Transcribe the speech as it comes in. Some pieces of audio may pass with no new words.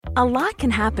A lot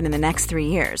can happen in the next 3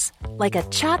 years. Like a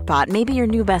chatbot may be your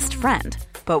new best friend.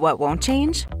 But what won't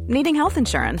change? Needing health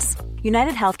insurance.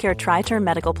 United Healthcare Tri-Term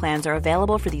Medical Plans are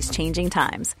available for these changing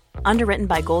times. Underwritten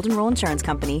by Golden Rule Insurance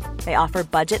Company, they offer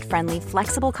budget-friendly,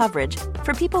 flexible coverage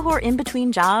for people who are in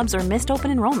between jobs or missed open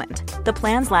enrollment. The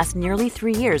plans last nearly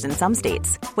 3 years in some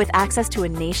states, with access to a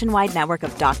nationwide network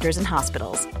of doctors and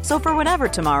hospitals. So for whatever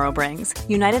tomorrow brings,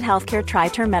 United Healthcare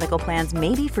Tri-Term Medical Plans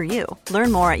may be for you.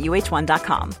 Learn more at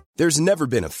uh1.com. There's never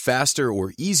been a faster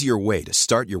or easier way to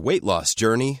start your weight loss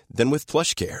journey than with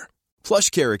PlushCare.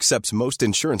 PlushCare accepts most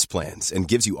insurance plans and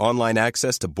gives you online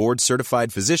access to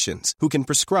board-certified physicians who can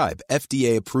prescribe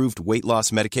FDA-approved weight loss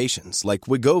medications like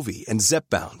Wegovy and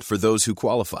Zepbound for those who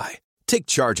qualify. Take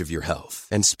charge of your health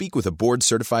and speak with a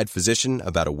board-certified physician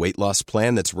about a weight loss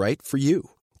plan that's right for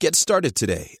you. Get started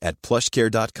today at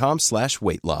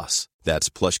plushcare.com/weight loss. That's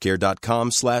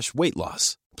plushcare.com/weight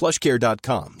loss.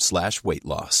 plushcare.com/weight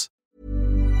loss.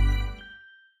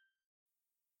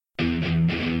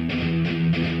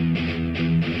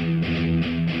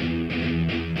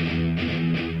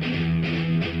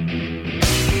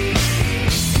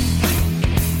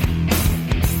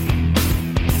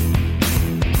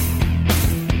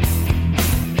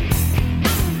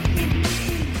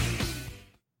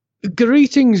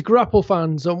 Greetings, Grapple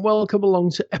fans, and welcome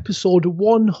along to episode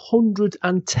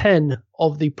 110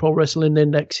 of the Pro Wrestling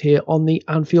Index here on the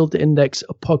Anfield Index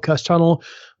podcast channel,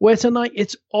 where tonight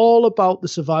it's all about the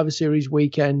Survivor Series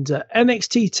weekend,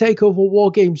 NXT TakeOver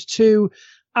War Games 2,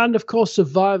 and of course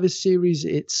Survivor Series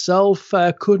itself.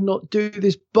 Could not do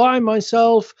this by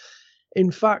myself. In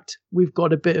fact, we've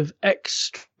got a bit of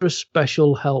extra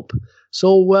special help.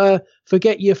 So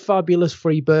forget your fabulous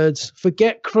Freebirds,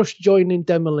 forget Crush joining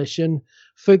Demolition,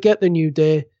 forget the New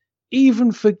Day,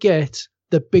 even forget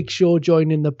the Big Show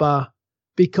joining the bar,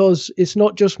 because it's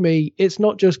not just me, it's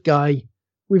not just Guy.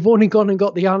 We've only gone and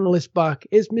got the analyst back.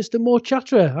 It's Mr. Mo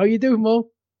Chatra. How you doing, Mo?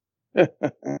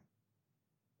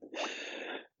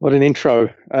 What an intro.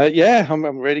 Yeah,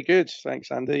 I'm really good.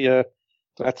 Thanks, Andy.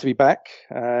 Glad to be back.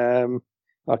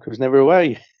 Like I was never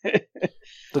away.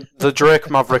 the Drake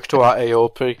Maverick to our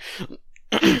AOP.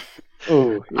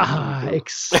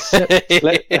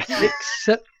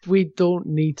 Except we don't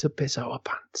need to piss our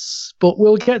pants. But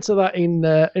we'll get to that in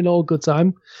all good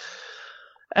time.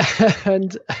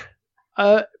 And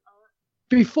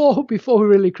before we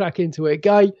really crack into it,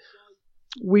 Guy,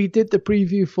 we did the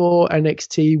preview for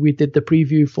NXT, we did the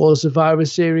preview for Survivor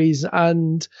Series,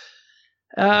 and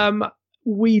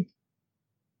we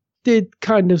did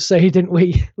kind of say, didn't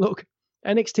we? Look,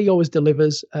 NXT always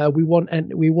delivers. We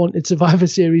wanted Survivor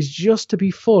Series just to be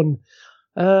fun.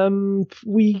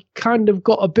 We kind of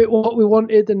got a bit what we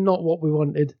wanted and not what we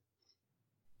wanted.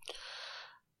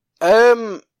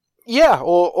 Yeah.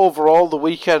 Overall, the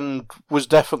weekend was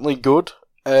definitely good.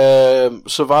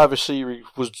 Survivor Series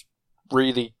was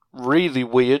really, really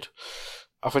weird.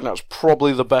 I think that's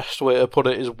probably the best way to put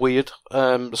it, is weird.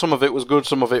 Some of it was good,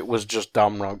 some of it was just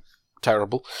damn right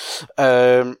terrible.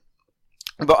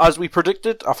 But as we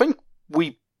predicted, I think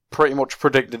we pretty much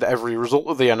predicted every result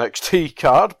of the NXT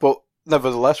card, but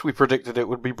nevertheless we predicted it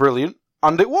would be brilliant,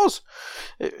 and it was.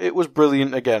 It was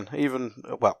brilliant again, even,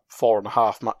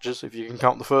 4.5 matches, if you can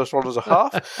count the first one as a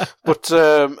half. But,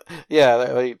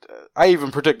 yeah, I even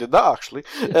predicted that, actually.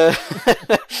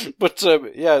 But,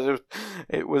 yeah,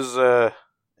 it was a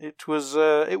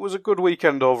good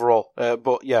weekend overall.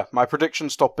 But yeah, my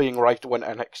prediction stopped being right when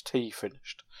NXT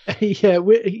finished. Yeah,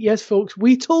 yes, folks,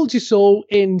 we told you so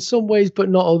in some ways, but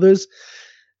not others.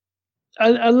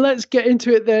 And let's get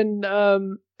into it then.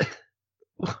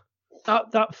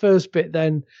 That first bit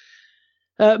then.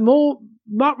 More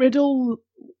Matt Riddle.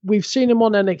 We've seen him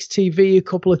on NXT a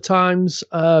couple of times.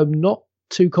 Not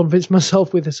too convinced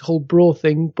myself with this whole bro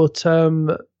thing, but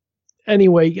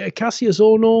anyway, Cassius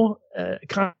Ohno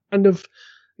kind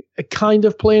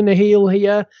of playing a heel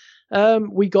here.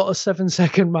 We got a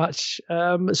 7-second match.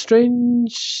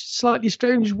 Slightly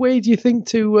strange way, do you think,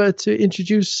 to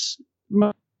introduce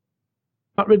Matt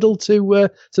Riddle to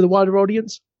the wider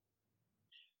audience?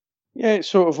 Yeah, it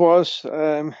sort of was.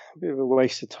 A bit of a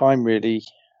waste of time, really.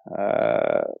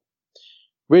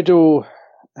 Riddle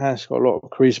has got a lot of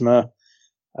charisma.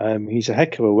 He's a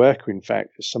heck of a worker, in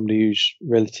fact, for somebody who's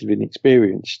relatively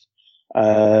inexperienced.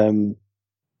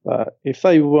 But if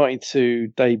they wanted to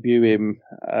debut him,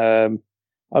 I'd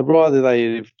rather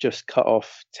they have just cut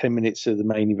off 10 minutes of the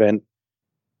main event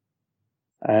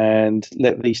and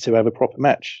let these two have a proper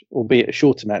match, albeit a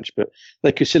shorter match, but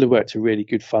they could still have worked a really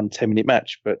good, fun 10-minute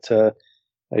match. But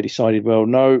they decided, well,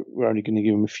 no, we're only going to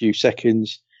give them a few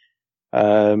seconds.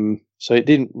 So it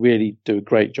didn't really do a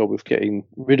great job of getting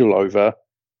Riddle over.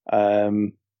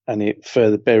 and it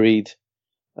further buried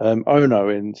Ono.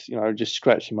 And just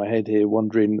scratching my head here,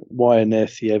 wondering why on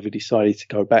earth he ever decided to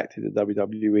go back to the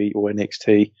WWE or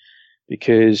NXT,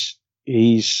 because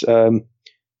he's an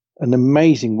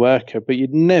amazing worker, but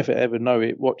you'd never ever know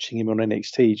it watching him on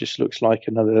NXT. He just looks like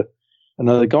another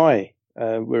guy,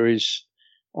 whereas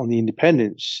on the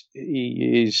independents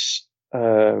he is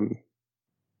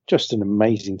just an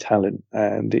amazing talent,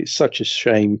 and it's such a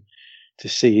shame to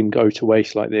see him go to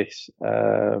waste like this.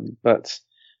 But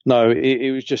no,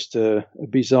 it was just a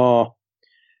bizarre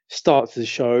start to the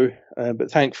show,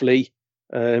 but thankfully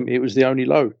it was the only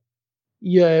low.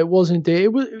 Yeah, it was indeed.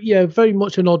 It was, very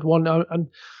much an odd one. And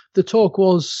the talk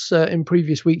was in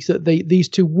previous weeks that these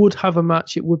two would have a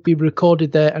match. It would be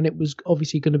recorded there, and it was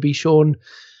obviously going to be shown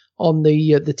on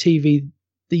the TV,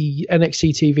 the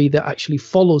NXT TV that actually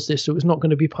follows this. So it was not going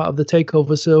to be part of the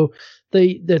takeover. So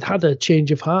they'd had a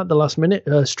change of heart at the last minute.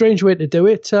 A strange way to do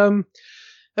it.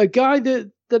 A guy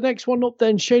that the next one up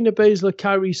then, Shayna Baszler,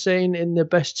 Kairi Sane in the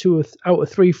best 2 out of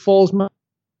 3 falls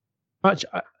match.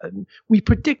 We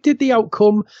predicted the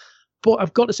outcome, but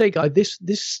I've got to say, guy,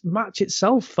 this match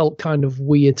itself felt kind of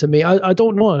weird to me. I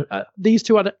don't know. These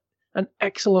two had an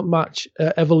excellent match,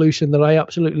 Evolution, that I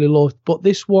absolutely loved, but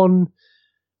this one,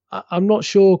 I'm not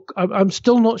sure. I'm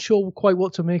still not sure quite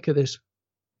what to make of this.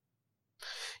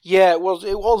 Yeah, it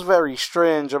was very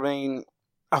strange. I mean,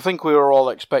 I think we were all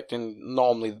expecting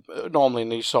normally in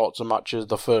these sorts of matches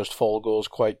the first fall goes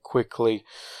quite quickly,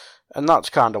 and that's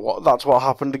what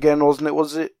happened again, wasn't it?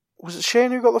 Was it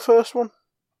Shane who got the first one?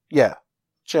 Yeah,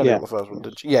 Shane got the first one,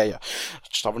 didn't she? Yeah.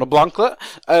 Just having a blank there.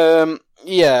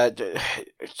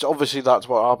 It's obviously that's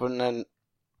what happened, and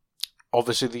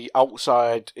obviously the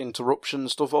outside interruption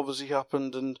stuff obviously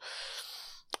happened, and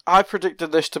I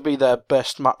predicted this to be their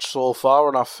best match so far,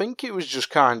 and I think it was just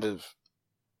kind of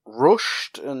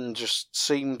rushed and just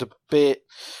seemed a bit.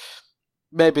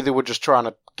 Maybe they were just trying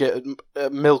to get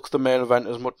milk the main event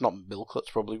as much. Not milk, that's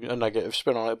probably a negative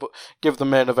spin on it, but give the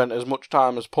main event as much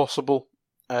time as possible.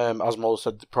 As Mo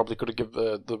said, they probably could have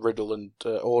given the Riddle and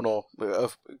Ono a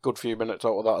good few minutes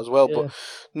out of that as well. Yeah. But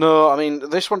no, I mean,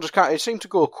 this one just it seemed to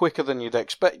go quicker than you'd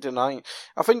expect. And I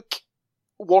think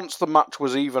once the match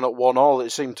was even at 1-1,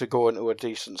 it seemed to go into a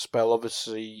decent spell.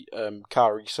 Obviously,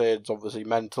 Kairi Sane's obviously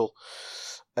mental.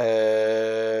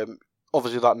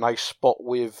 Obviously that nice spot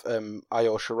with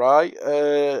Io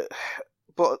Shirai,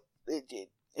 but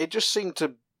it just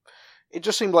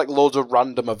seemed like loads of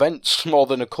random events more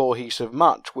than a cohesive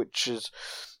match, which is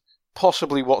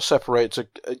possibly what separates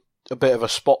a bit of a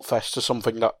spot fest to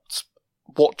something that's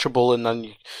watchable and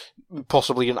then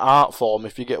possibly an art form,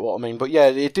 if you get what I mean. But yeah,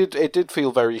 it did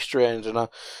feel very strange, and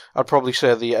I'd probably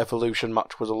say the Evolution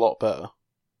match was a lot better.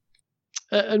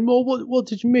 And Mo, what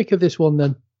did you make of this one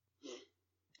then?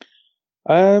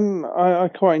 I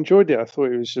quite enjoyed it. I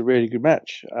thought it was a really good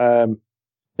match. I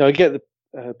get the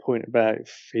point about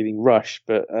feeling rushed,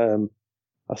 but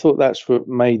I thought that's what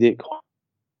made it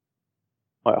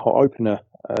quite a hot opener.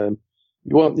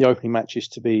 You want the opening matches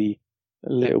to be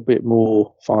a little bit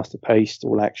more faster paced,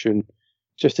 all action,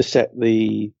 just to set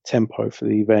the tempo for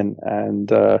the event.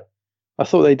 And I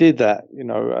thought they did that.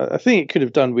 I think it could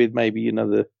have done with maybe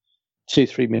another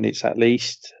 2-3 minutes at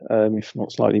least, if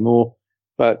not slightly more.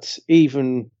 But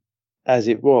even as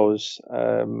it was,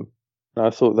 I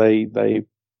thought they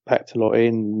packed a lot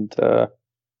in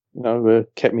and,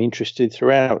 kept me interested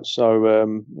throughout. So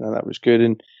that was good.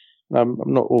 And I'm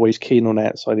not always keen on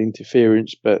outside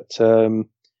interference, but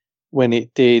when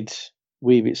it did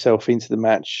weave itself into the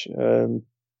match,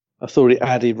 I thought it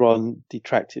added rather than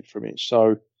detracted from it.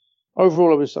 So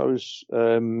overall, I was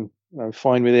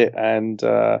fine with it, and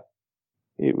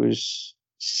it was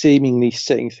seemingly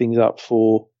setting things up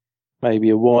for maybe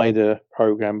a wider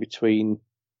program between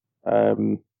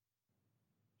Shayna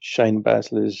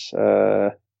Baszler's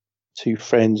two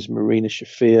friends, Marina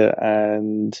Shafir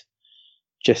and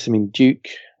Jessamine Duke,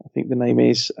 I think the name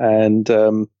is. And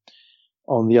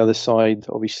on the other side,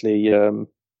 obviously,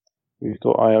 we've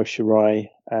got Io Shirai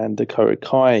and Dakota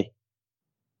Kai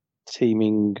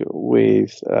teaming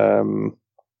with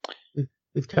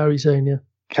Kairi Sane, yeah.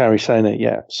 Kairi Sane,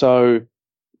 yeah. So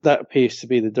that appears to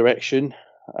be the direction.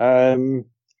 And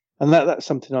that's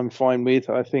something I'm fine with.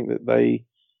 I think that they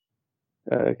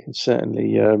can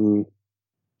certainly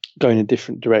go in a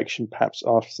different direction, perhaps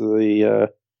after the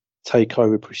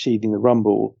takeover preceding the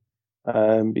Rumble,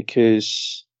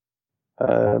 because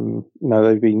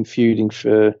they've been feuding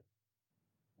for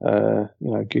a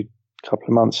good couple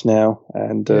of months now,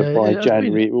 and by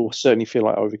January it will certainly feel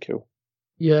like overkill.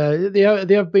 Yeah, they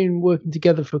have been working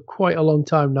together for quite a long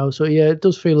time now, so yeah, it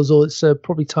does feel as though it's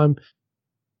probably time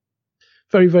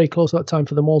very, very close at that time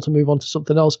for them all to move on to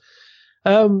something else.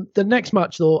 The next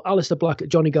match, though, Aleister Black at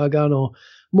Johnny Gargano.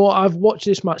 I've watched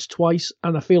this match twice,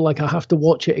 and I feel like I have to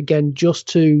watch it again just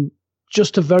to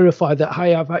verify that I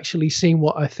have actually seen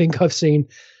what I think I've seen.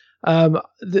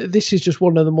 This is just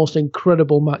one of the most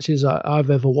incredible matches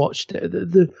I've ever watched.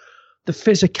 The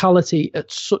physicality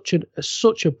at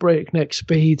such a breakneck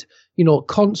speed,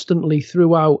 constantly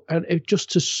throughout, and it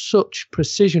just to such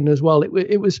precision as well.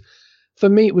 It was, for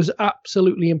me, it was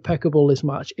absolutely impeccable, this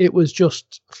match. It was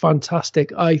just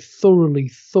fantastic. I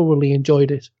thoroughly enjoyed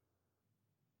it.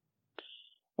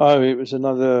 Oh, it was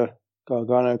another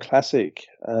Gargano classic.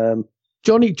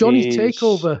 Johnny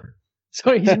Takeover.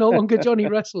 Sorry, he's no longer Johnny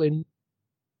Wrestling.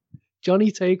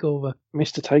 Johnny Takeover.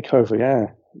 Mr. Takeover,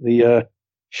 yeah. The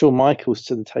Shawn Michaels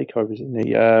to the Takeovers, isn't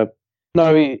he?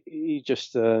 No, he's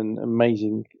just an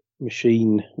amazing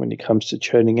machine when it comes to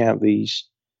churning out these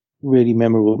really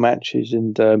memorable matches.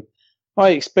 And I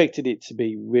expected it to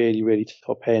be really, really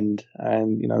top end,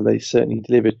 and they certainly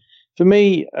delivered. For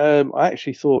me, I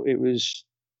actually thought it was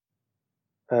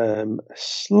a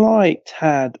slight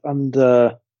tad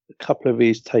under a couple of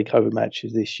his takeover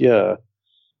matches this year,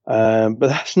 but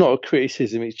that's not a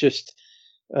criticism. It's just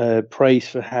praise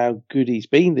for how good he's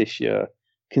been this year.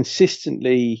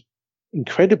 Consistently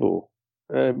incredible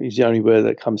is the only word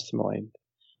that comes to mind.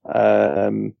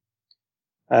 I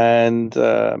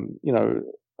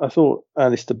thought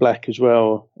Aleister Black as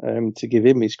well, to give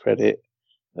him his credit,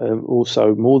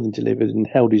 also more than delivered and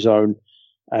held his own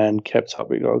and kept up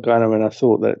with Gargano. And I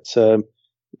thought that the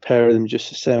pair of them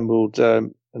just assembled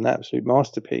an absolute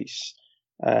masterpiece.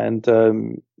 And,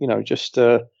 just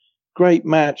a great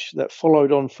match that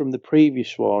followed on from the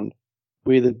previous one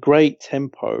with a great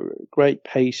tempo, great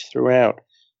pace throughout.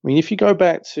 I mean, if you go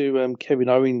back to Kevin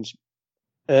Owens'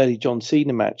 early John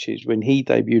Cena matches when he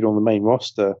debuted on the main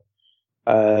roster,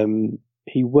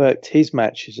 he worked his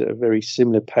matches at a very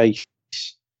similar pace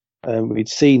with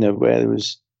Cena, where there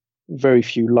was very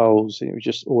few lulls, and it was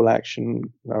just all action,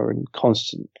 and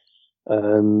constant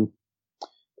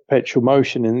perpetual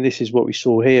motion. And this is what we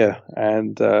saw here.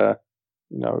 And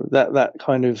that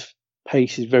kind of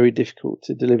pace is very difficult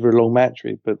to deliver a long match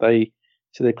with, but they,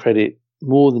 to their credit,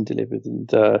 more than delivered.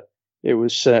 And it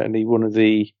was certainly one of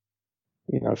the,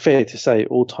 fair to say,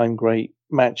 all-time great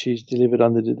matches delivered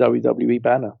under the WWE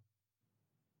banner.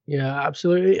 Yeah,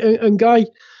 absolutely. And Guy,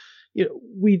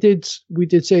 we did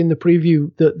say in the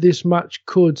preview that this match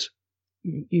could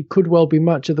well be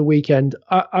match of the weekend.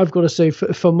 I've got to say,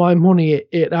 for my money,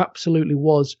 it absolutely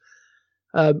was.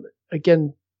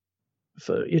 Again,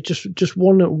 just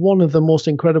one of the most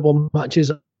incredible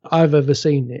matches I've ever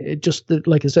seen. It just,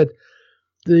 like I said,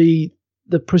 the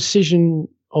precision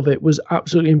of it was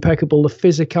absolutely impeccable. The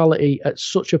physicality at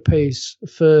such a pace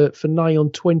for nigh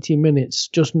on 20 minutes,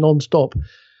 just non-stop.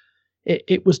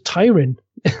 It was tiring.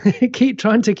 Keep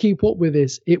trying to keep up with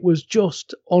this. It was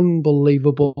just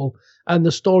unbelievable. And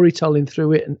the storytelling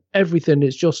through it and everything,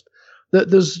 it's just that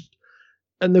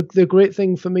the great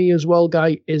thing for me as well,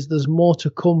 Guy, is there's more to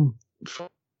come from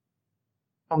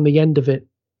the end of it.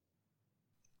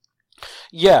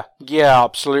 Yeah,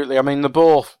 absolutely. I mean, they're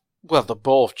both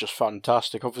just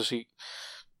fantastic. Obviously,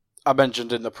 I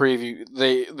mentioned in the preview,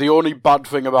 the only bad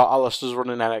thing about Aleister's run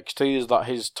in NXT is that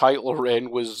his title reign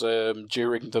was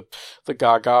during the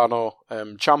Gargano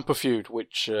Ciampa feud,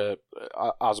 which,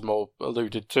 as Mo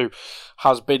alluded to,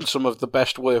 has been some of the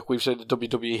best work we've seen in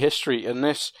WWE history. And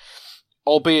this,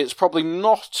 albeit it's probably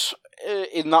not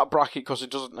in that bracket because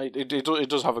it does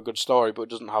have a good story, but it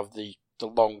doesn't have the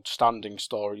long-standing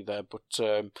story there. But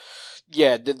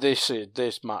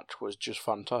this match was just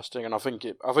fantastic, and I think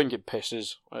it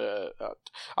pisses. I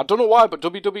don't know why, but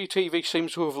WWE TV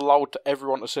seems to have allowed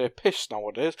everyone to say piss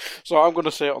nowadays, so I'm going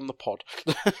to say it on the pod.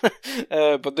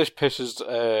 But this pisses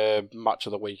match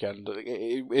of the weekend.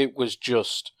 It was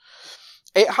just,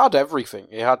 it had everything.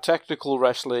 It had technical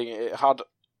wrestling. It had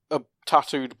a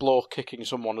tattooed bloke kicking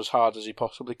someone as hard as he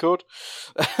possibly could,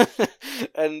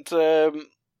 and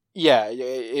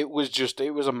it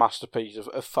was a masterpiece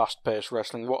of fast-paced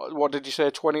wrestling. What did you say?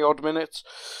 20-odd minutes?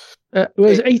 It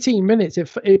was 18 minutes. It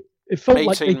felt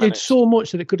like they minutes. did so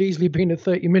much that it could easily have been a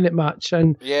 30-minute match.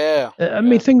 And I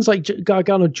mean, things like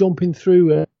Gargano jumping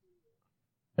through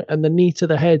and the knee to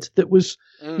the head, that was,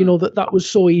 that was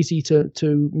so easy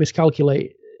to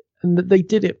miscalculate, and that they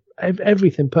did it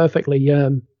everything perfectly.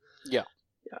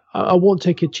 I won't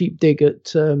take a cheap dig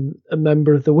at a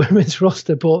member of the women's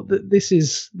roster, but this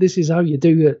is how you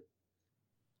do it.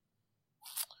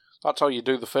 That's how you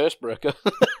do the first breaker.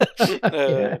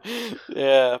 But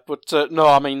no,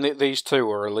 I mean, these two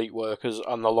are elite workers,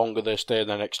 and the longer they stay in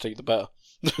NXT, the better.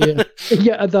 Yeah,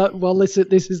 yeah. Well, listen,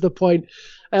 this is the point.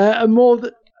 And more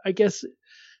that I guess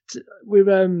with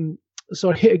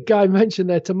sorry, a guy mentioned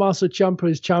there, Tommaso Ciampa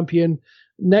is champion.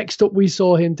 Next up, we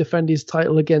saw him defend his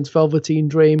title against Velveteen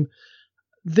Dream.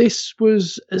 This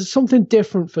was something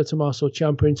different for Tommaso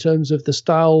Ciampa in terms of the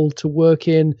style to work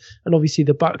in, and obviously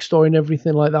the backstory and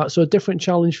everything like that. So a different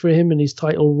challenge for him in his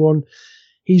title run.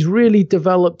 He's really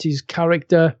developed his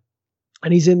character,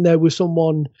 and he's in there with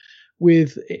someone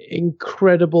with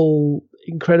incredible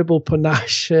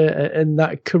panache and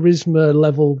that charisma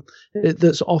level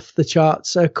that's off the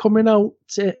charts. Coming out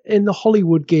in the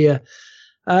Hollywood gear.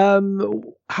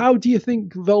 How do you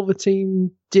think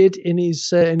Velveteen did in his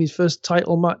first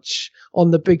title match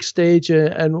on the big stage,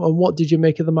 and what did you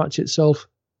make of the match itself?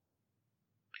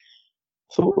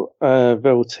 I thought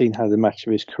Velveteen had the match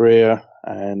of his career,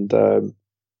 and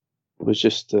was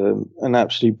just an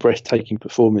absolutely breathtaking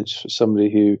performance for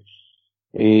somebody who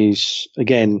is,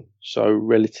 again, so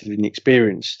relatively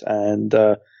inexperienced. And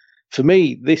for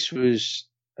me, this was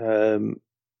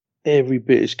every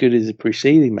bit as good as the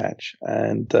preceding match.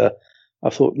 And I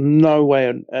thought, no way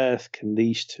on earth can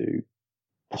these two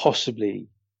possibly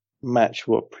match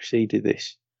what preceded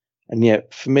this. And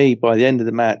yet, for me, by the end of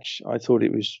the match, I thought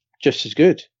it was just as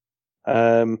good.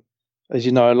 As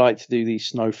you know, I like to do these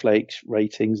snowflakes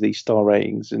ratings, these star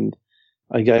ratings, and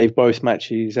I gave both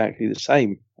matches exactly the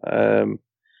same.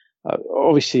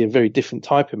 Obviously, a very different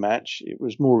type of match. It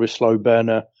was more of a slow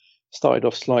burner. Started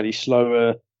off slightly slower,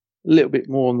 a little bit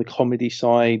more on the comedy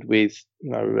side, with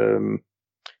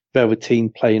Velveteen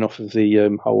playing off of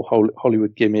the whole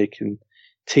Hollywood gimmick and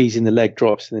teasing the leg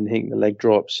drops and then hitting the leg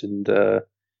drops and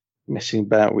messing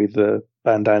about with the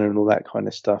bandana and all that kind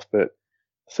of stuff. But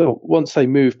I thought once they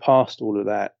moved past all of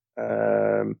that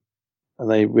and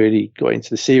they really got into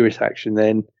the serious action,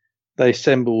 then they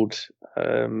assembled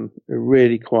a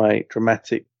really quite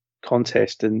dramatic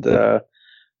contest. And,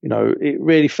 it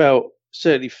really felt,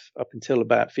 certainly up until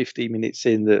about 15 minutes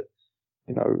in, that,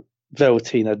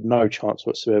 Velveteen had no chance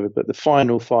whatsoever. But the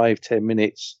final 5-10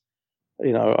 minutes,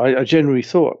 I generally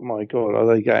thought, my God, are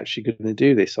they actually going to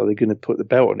do this? Are they going to put the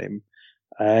belt on him?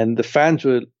 And the fans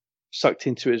were sucked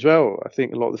into it as well. I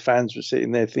think a lot of the fans were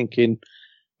sitting there thinking,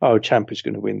 oh, Ciampa's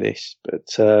going to win this. But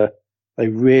they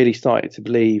really started to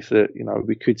believe that,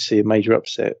 we could see a major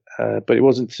upset. But it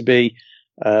wasn't to be.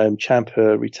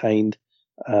 Ciampa retained,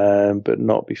 but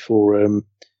not before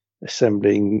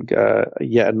assembling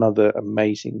yet another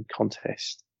amazing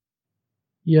contest.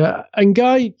 Yeah, and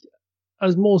Guy,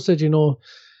 as Mo said,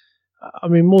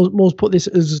 Mo's put this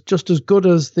as just as good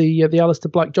as the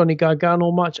Aleister Black Johnny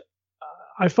Gargano match.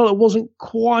 I felt it wasn't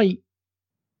quite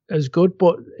as good,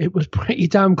 but it was pretty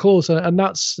damn close, and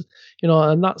that's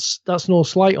that's no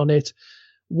slight on it.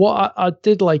 What I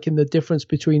did like in the difference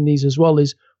between these as well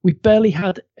is we barely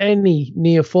had any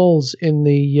near falls in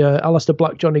the Aleister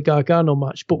Black Johnny Gargano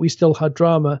match, but we still had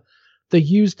drama. They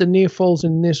used the near falls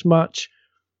in this match,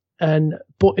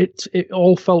 but it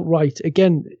all felt right.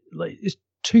 Again, it's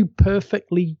two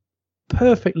perfectly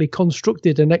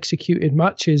constructed and executed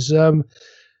matches.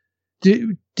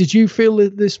 Did you feel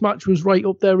that this match was right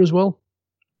up there as well?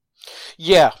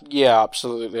 Yeah,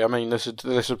 absolutely. I mean, this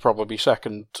would probably be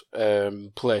second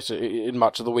place in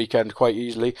match of the weekend quite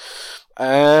easily.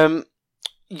 I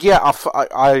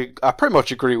pretty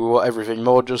much agree with everything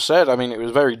Mo just said. I mean, it was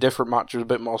a very different match. It was a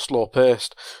bit more slow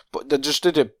paced, but they just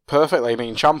did it perfectly. I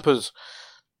mean, Ciampa's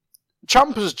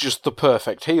just the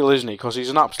perfect heel, isn't he? Because he's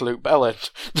an absolute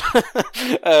bellend.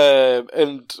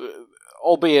 And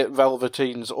albeit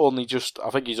Velveteen's only just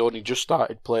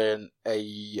started playing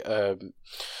a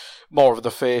more of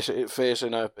the face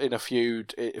in a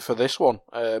feud for this one.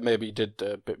 Maybe he did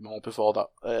a bit more before that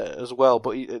as well,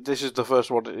 but this is the first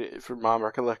one from my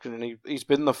recollection, and he's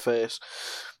been the face.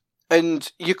 And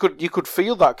you could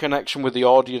feel that connection with the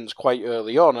audience quite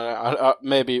early on. And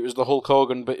maybe it was the Hulk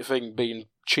Hogan thing being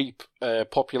cheap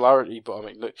popularity, but I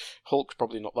mean, Hulk's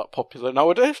probably not that popular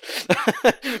nowadays.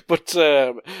 But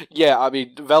I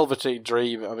mean, Velveteen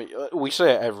Dream. I mean, we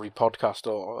say it every podcast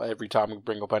or every time we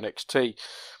bring up NXT.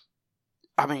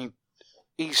 I mean,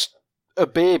 he's a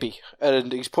baby,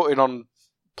 and he's putting on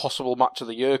possible match of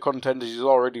the year contenders. He's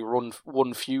already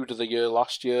won feud of the year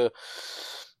last year.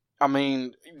 I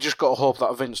mean, you just got to hope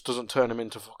that Vince doesn't turn him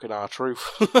into fucking R-Truth.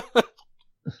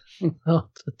 Oh,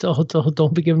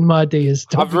 don't be giving my ideas.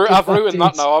 I've ruined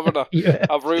that now, haven't I? Yeah.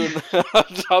 I've ruined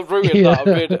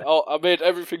that. I made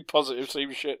everything positive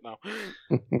seem shit now.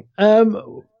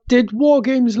 Did War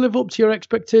Games live up to your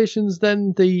expectations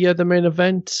then? The main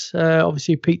event,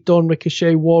 obviously Pete Dunne,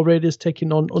 Ricochet, War Raiders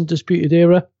taking on Undisputed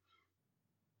Era.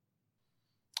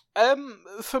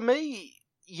 For me,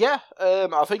 Yeah,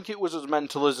 I think it was as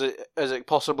mental as it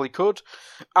possibly could.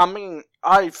 I mean,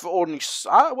 I've only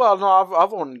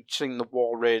seen the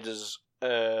War Raiders.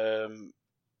 I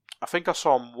think I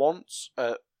saw them once.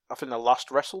 I think the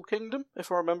last Wrestle Kingdom, if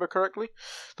I remember correctly,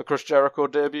 the Chris Jericho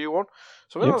debut one.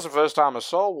 So I think that's the first time I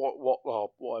saw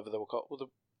whatever they were called.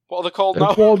 What are they called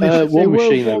now? War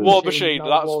Machine. War Machine.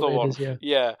 That's War the Raiders, one.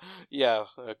 Yeah.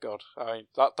 Oh, God, I mean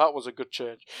that was a good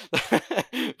change.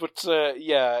 But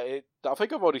I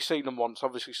think I've already seen them once.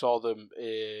 Obviously, saw them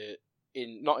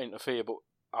in not Interfere, but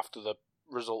after the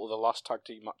result of the last tag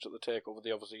team match at the Takeover,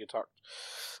 they obviously attacked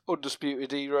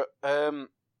Undisputed Era.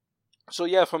 So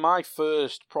yeah, for my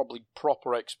first probably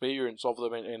proper experience of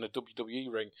them in a WWE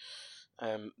ring.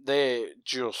 They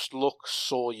just look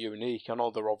so unique. I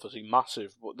know they're obviously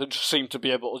massive, but they just seem to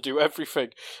be able to do everything.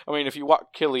 I mean, if you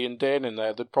whack Killian Dane in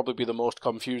there, they'd probably be the most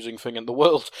confusing thing in the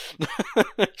world.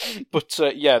 But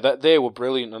they were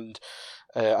brilliant, and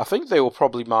I think they were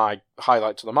probably my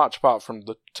highlight to the match, apart from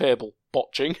the table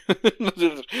botching.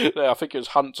 I think it was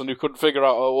Hanson who couldn't figure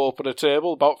out how to open a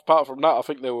table. But apart from that, I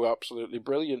think they were absolutely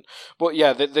brilliant. But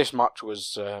yeah, this match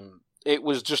was it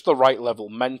was just the right level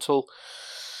mental.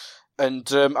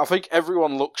 And I think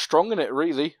everyone looked strong in it,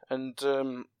 really. And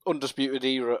Undisputed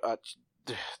Era,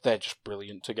 they're just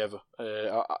brilliant together.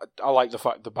 I like the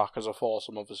fact they're back as a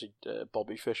foursome. Obviously,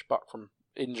 Bobby Fish back from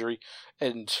injury.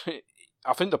 And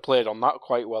I think they played on that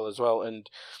quite well as well. And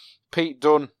Pete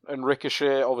Dunne and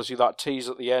Ricochet, obviously that tease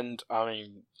at the end, I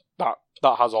mean, that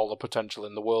has all the potential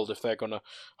in the world if they're going to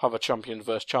have a champion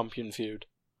versus champion feud.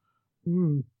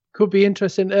 Could be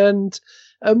interesting. And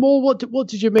more, what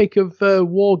did you make of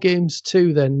War Games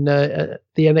 2 then, the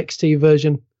NXT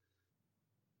version?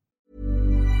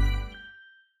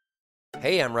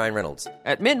 Hey, I'm Ryan Reynolds.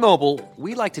 At Mint Mobile,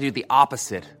 we like to do the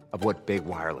opposite of what Big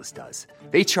Wireless does.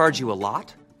 They charge you a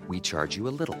lot, we charge you a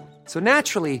little. So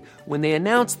naturally, when they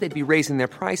announced they'd be raising their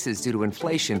prices due to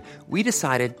inflation, we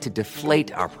decided to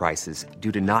deflate our prices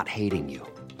due to not hating you.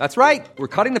 That's right. We're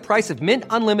cutting the price of Mint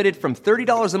Unlimited from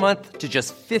 $30 a month to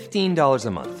just $15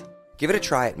 a month. Give it a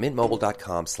try at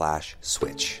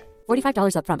mintmobile.com/switch.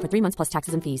 $45 up front for 3 months plus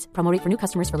taxes and fees. Promo rate for new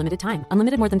customers for limited time.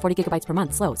 Unlimited more than 40 gigabytes per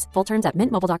month. Slows full terms at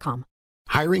mintmobile.com.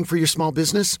 Hiring for your small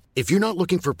business? If you're not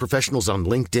looking for professionals on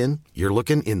LinkedIn, you're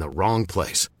looking in the wrong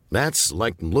place. That's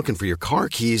like looking for your car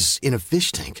keys in a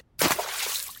fish tank.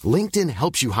 LinkedIn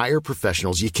helps you hire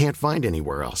professionals you can't find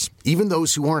anywhere else, even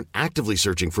those who aren't actively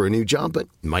searching for a new job but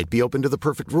might be open to the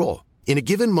perfect role. In a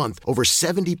given month, over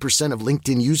 70% of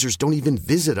LinkedIn users don't even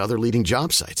visit other leading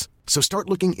job sites. So start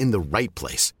looking in the right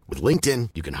place. With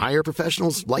LinkedIn, you can hire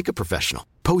professionals like a professional.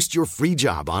 Post your free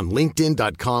job on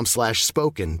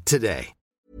linkedin.com/spoken today.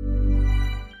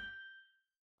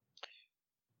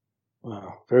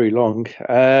 Wow, very long.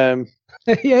 Yeah,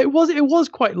 it was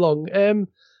quite long. It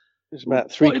was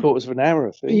about three-quarters of an hour,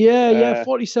 I think. Yeah,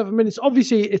 47 minutes.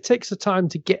 Obviously, it takes the time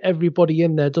to get everybody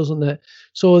in there, doesn't it?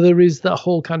 So there is that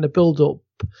whole kind of build-up.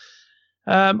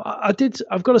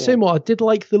 I've got to say more. I did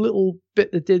like the little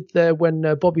bit they did there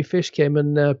when Bobby Fish came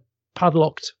and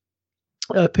padlocked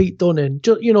Pete Dunne in.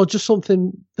 Just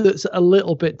something that's a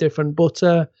little bit different, but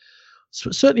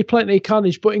certainly plenty of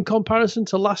carnage. But in comparison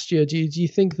to last year, do you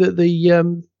think that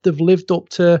they've lived up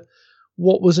to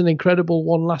what was an incredible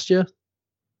one last year?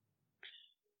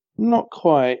 Not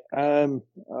quite. I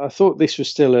thought this was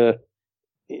still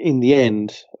in the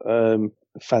end, a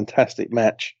fantastic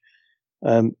match.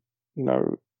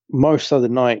 Most other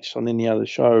nights on any other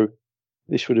show,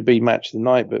 this would have been match of the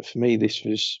night, but for me, this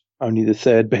was only the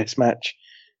third best match.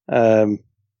 No,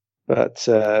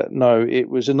 it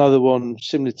was another one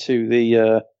similar to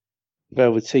the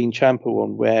Velveteen Ciampa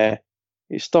one, where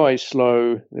it started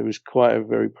slow. There was quite a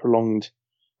very prolonged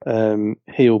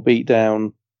heel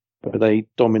beatdown, but they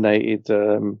dominated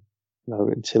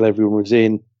until everyone was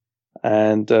in.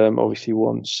 And obviously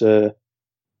once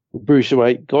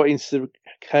Bruiserweight got into the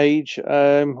cage,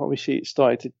 obviously it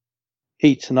started to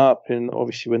heaten up, and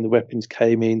obviously when the weapons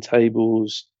came in,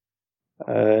 tables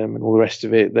and all the rest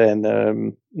of it,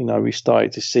 then we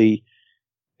started to see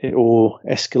it all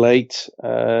escalate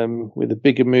with the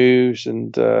bigger moves,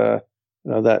 and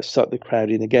that sucked the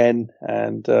crowd in again,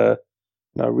 and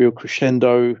real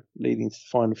crescendo leading to the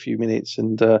final few minutes,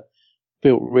 and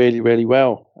built really, really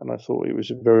well. And I thought it was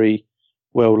a very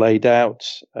well laid out,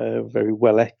 very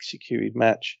well executed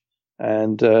match.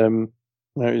 And it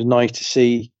was nice to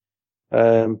see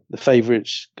the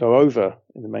favourites go over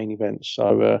in the main event.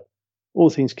 So all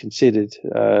things considered,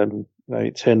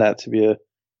 it turned out to be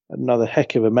another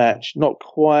heck of a match. Not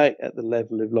quite at the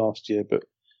level of last year, but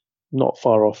not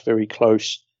far off, very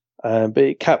close. But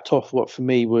it capped off what for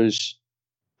me was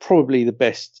probably the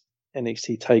best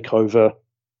NXT Takeover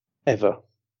ever.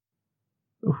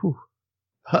 Ooh,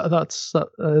 that's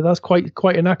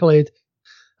quite an accolade,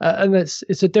 and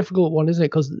it's a difficult one, isn't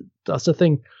it? Because that's the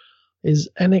thing, is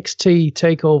NXT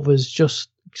Takeovers just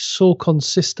so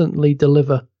consistently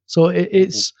deliver. So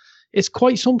it's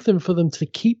quite something for them to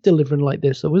keep delivering like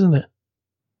this, though, isn't it?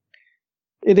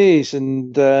 It is,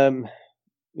 and the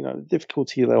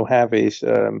difficulty they'll have is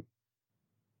they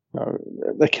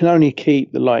can only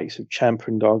keep the likes of Ciampa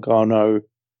and Gargano,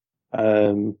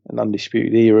 an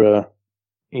Undisputed Era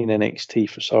in NXT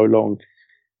for so long.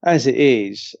 As it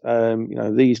is,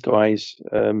 these guys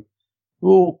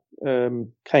all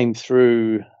came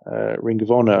through Ring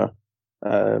of Honor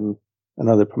and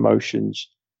other promotions.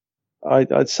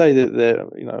 I'd say that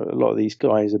a lot of these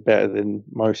guys are better than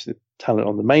most of the talent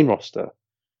on the main roster.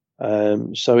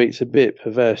 So it's a bit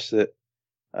perverse that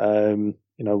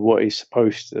what is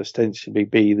supposed to ostensibly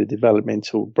be the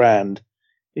developmental brand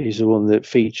is the one that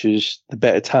features the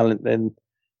better talent than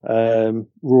Raw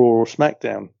or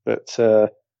SmackDown. But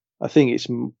I think it's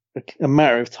a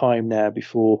matter of time now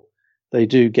before they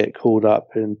do get called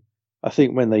up, and I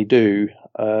think when they do,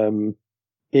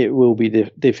 it will be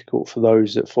difficult for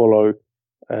those that follow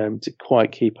to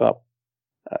quite keep up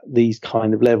these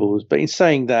kind of levels. But in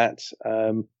saying that,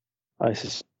 I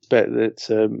suspect that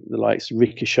the likes of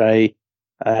Ricochet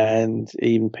and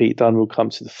even Pete Dunne will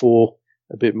come to the fore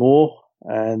a bit more,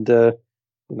 and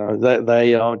that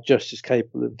they are just as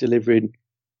capable of delivering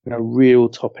real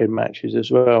top end matches as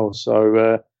well.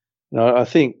 So I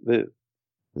think that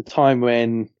the time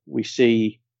when we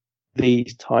see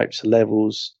these types of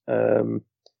levels kind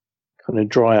of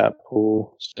dry up,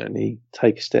 or certainly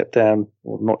take a step down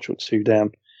or notch or two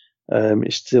down,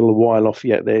 it's still a while off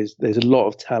yet. There's a lot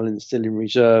of talent still in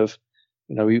reserve.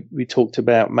 We talked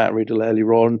about Matt Riddle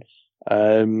earlier on,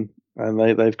 and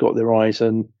they've got their eyes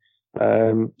on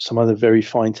some other very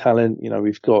fine talent.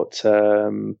 We've got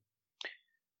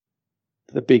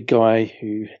the big guy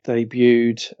who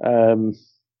debuted.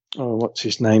 What's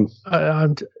his name?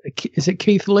 Is it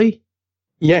Keith Lee?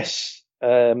 Yes,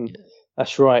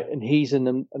 that's right. And he's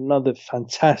another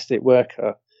fantastic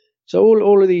worker. So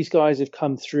all of these guys have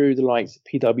come through the likes of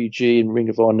PWG and Ring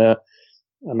of Honor,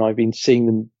 and I've been seeing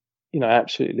them,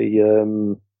 absolutely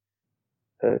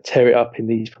tear it up in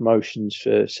these promotions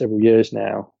for several years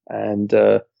now. And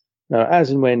as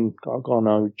and when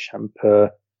Gargano,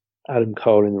 Ciampa, Adam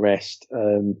Cole, and the rest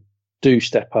do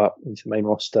step up into the main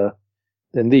roster,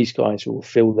 then these guys will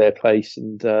fill their place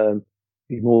and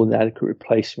be more than adequate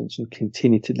replacements and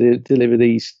continue to deliver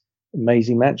these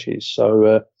amazing matches.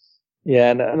 So,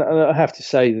 and I have to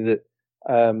say that,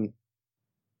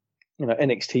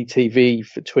 NXT TV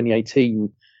for 2018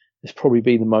 has probably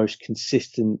been the most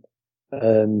consistent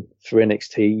for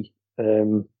NXT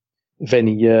of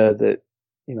any year that,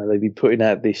 they've been putting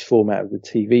out this format of the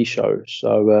TV show.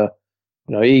 So,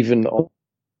 even on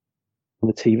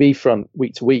the TV front,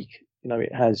 week to week,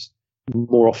 it has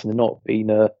more often than not been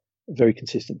a very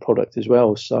consistent product as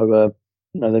well. So,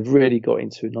 they've really got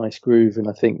into a nice groove. And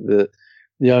I think that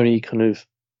the only kind of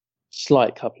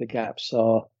slight couple of gaps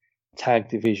are tag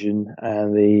division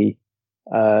and the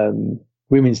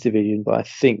women's division. But I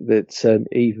think that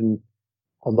even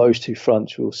on those two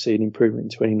fronts, we'll see an improvement in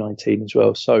 2019 as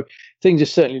well. So things are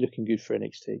certainly looking good for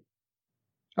NXT.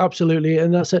 Absolutely.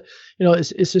 And that's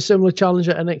it's a similar challenge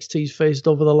that NXT's faced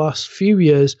over the last few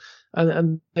years.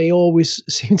 And they always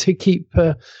seem to keep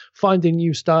finding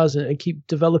new stars and keep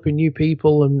developing new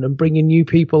people and bringing new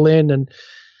people in. And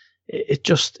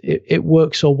it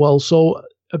works so well. So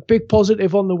a big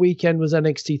positive on the weekend was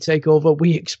NXT TakeOver.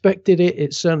 We expected it.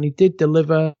 It certainly did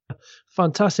deliver.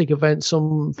 Fantastic event.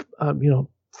 Some,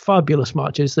 fabulous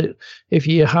matches that if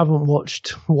you haven't watched,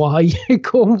 why?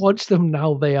 Go and watch them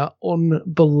now. They are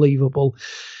unbelievable.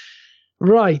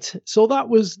 Right. So that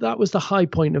was the high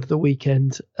point of the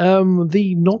weekend.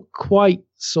 The not quite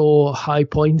so high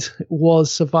point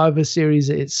was Survivor Series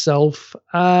itself.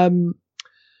 More,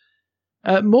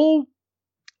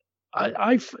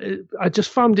 I just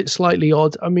found it slightly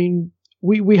odd. I mean,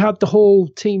 we had the whole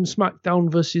Team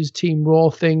SmackDown versus Team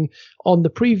Raw thing on the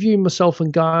preview. Myself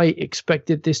and Guy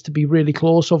expected this to be really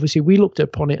close. Obviously, we looked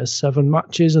upon it as 7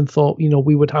 matches and thought,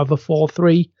 we would have a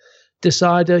 4-3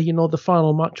 decider. The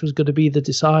final match was going to be the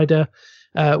decider.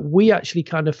 We actually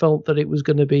kind of felt that it was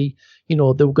going to be, they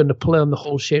were going to play on the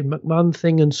whole Shane McMahon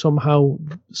thing, and somehow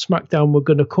SmackDown were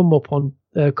going to come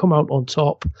out on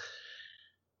top.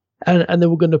 And they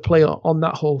were going to play on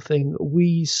that whole thing.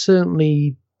 We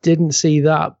certainly didn't see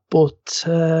that, but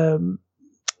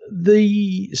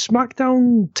the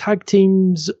SmackDown tag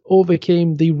teams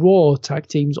overcame the Raw tag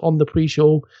teams on the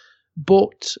pre-show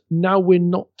but now we're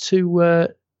not to.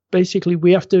 Basically,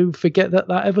 we have to forget that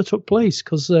ever took place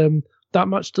because that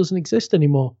match doesn't exist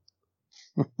anymore.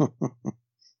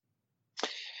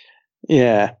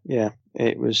 Yeah.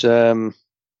 It was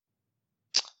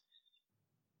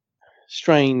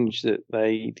strange that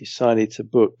they decided to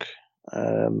book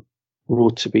Raw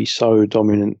to be so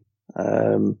dominant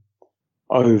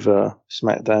over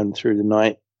SmackDown through the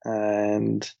night,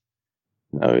 and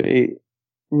it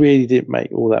really didn't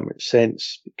make all that much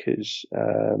sense because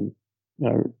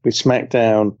with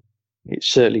SmackDown, it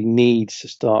certainly needs to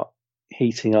start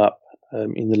heating up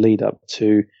in the lead up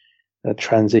to a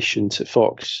transition to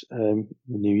Fox the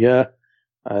new year,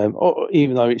 or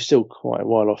even though it's still quite a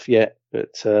while off yet.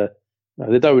 But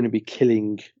they don't want to be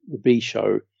killing the B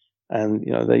show, and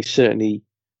they certainly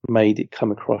made it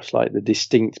come across like the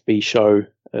distinct B show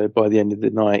by the end of the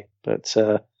night. But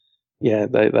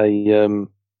they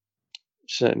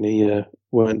certainly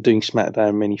weren't doing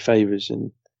SmackDown many favors,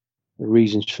 and the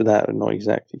reasons for that are not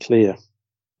exactly clear.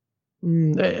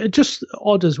 Just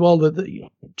odd as well that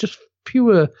just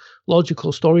pure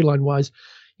logical storyline wise,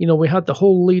 we had the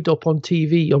whole lead up on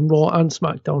TV on Raw and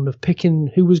SmackDown of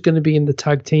picking who was going to be in the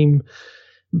tag team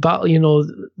battle,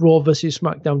 Raw versus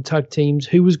SmackDown tag teams,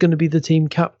 who was going to be the team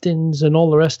captains and all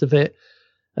the rest of it.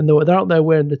 And they're out there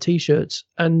wearing the t-shirts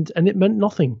and it meant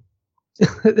nothing.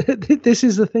 This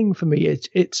is the thing for me.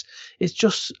 It's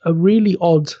just a really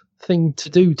odd thing to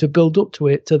do, to build up to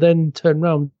it, to then turn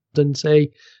around and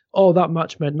say, oh, that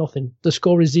match meant nothing. The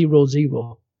score is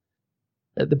 0-0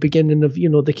 at the beginning of,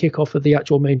 the kickoff of the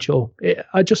actual main show.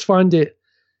 I just find it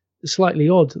slightly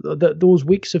odd that those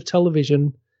weeks of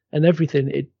television and everything,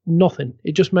 it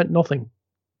just meant nothing.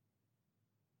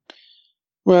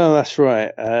 Well, that's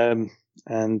right.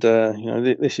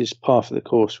 This is part of the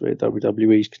course where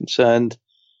WWE is concerned.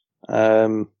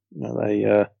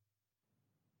 They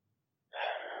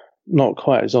not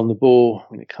quite as on the ball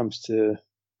when it comes to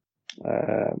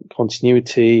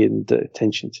continuity and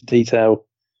attention to detail.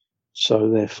 So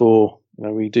therefore,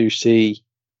 we do see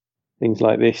things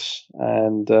like this,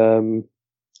 and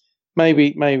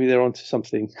maybe they're onto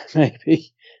something.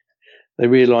 Maybe they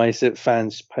realise that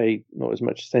fans pay not as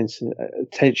much attention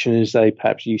as they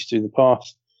perhaps used to in the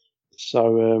past.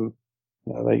 So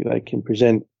they can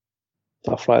present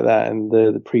stuff like that, and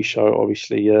the pre-show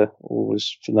obviously all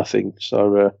was for nothing.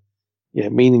 So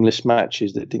meaningless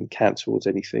matches that didn't count towards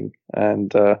anything,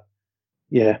 and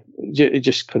it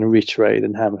just kind of reiterated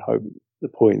and hammered home the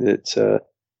point that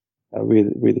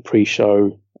with the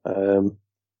pre-show,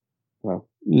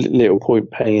 little point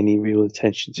paying any real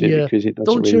attention to it because it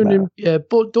doesn't really matter.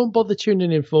 But don't bother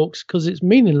tuning in, folks, because it's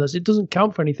meaningless. It doesn't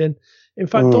count for anything. In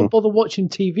fact, don't bother watching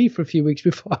TV for a few weeks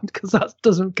beforehand because that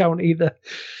doesn't count either.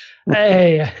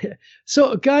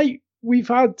 So, Guy, we've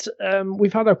had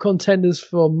our contenders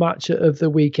for match of the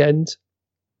weekend.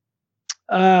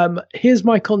 Here's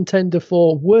my contender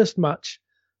for worst match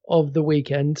of the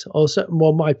weekend,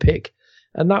 my pick,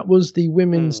 and that was the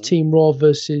women's Team Raw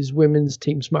versus women's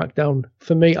Team SmackDown.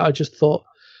 For me, I just thought,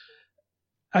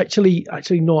 actually,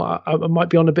 no, I might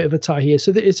be on a bit of a tie here.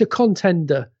 So it's a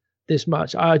contender, this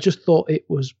match. I just thought it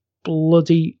was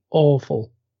bloody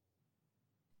awful.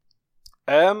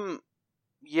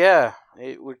 Yeah,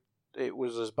 it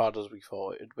was as bad as we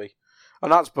thought it'd be. And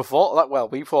that's before that. Well,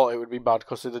 we thought it would be bad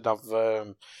because they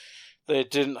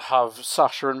didn't have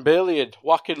Sasha and Bayley in.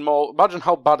 Whacking more. Imagine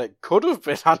how bad it could have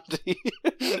been, Andy.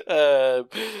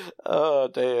 Oh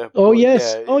dear. Oh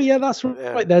yes. Yeah, yeah, that's right.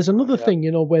 Yeah. There's another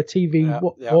thing, where TV.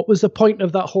 What was the point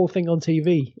of that whole thing on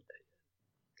TV?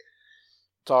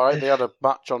 It's all right. They had a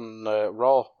match on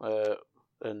Raw.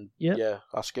 And I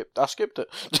skipped it.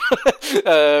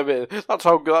 That's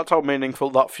how meaningful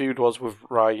that feud was with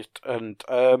Riot and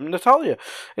Natalya.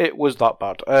 It was that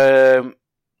bad.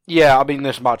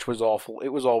 This match was awful. It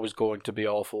was always going to be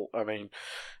awful. I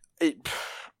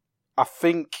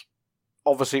think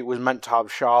obviously it was meant to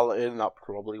have Charlotte in. That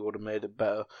probably would have made it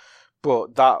better.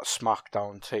 But that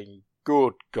SmackDown team,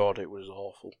 good God, it was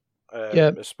awful.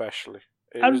 Especially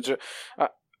it was just.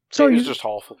 Sorry, it was just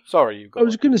awful. Sorry, you go. I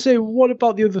was going to say, what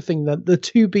about the other thing then? The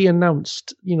to be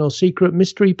announced, secret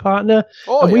mystery partner.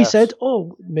 We said,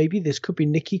 maybe this could be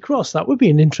Nikki Cross. That would be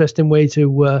an interesting way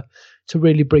to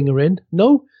really bring her in.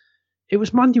 No, it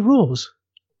was Mandy Rose.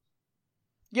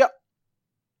 Yep.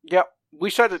 We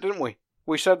said it, didn't we?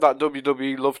 We said that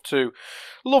WWE love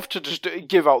to just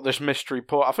give out this mystery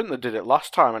part. I think they did it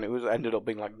last time, and it ended up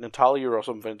being like Natalya or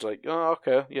something. It's like, oh,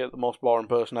 okay, yeah, the most boring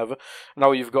person ever.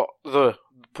 Now you've got what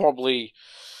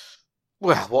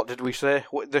did we say?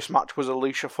 This match was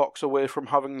Alicia Fox away from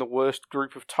having the worst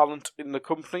group of talent in the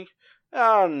company.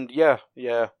 And yeah.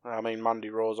 I mean, Mandy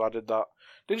Rose added that.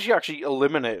 Didn't she actually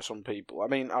eliminate some people? I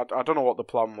mean, I don't know what the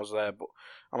plan was there, but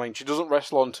I mean, she doesn't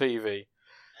wrestle on TV.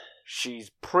 She's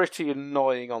pretty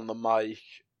annoying on the mic,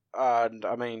 and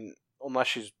I mean, unless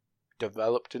she's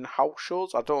developed in house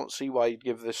shows, I don't see why you'd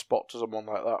give this spot to someone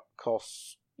like that,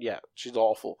 because, yeah, she's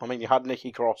awful. I mean, you had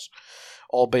Nikki Cross,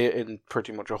 albeit in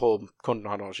pretty much a home country,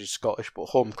 I know she's Scottish, but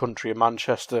home country in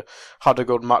Manchester, had a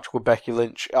good match with Becky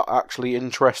Lynch, actually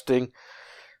interesting,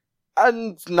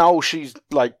 and now she's,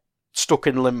 like, stuck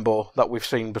in limbo that we've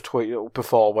seen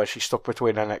before, where she's stuck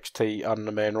between NXT and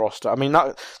the main roster. I mean,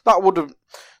 that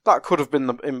could have been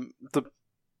the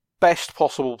best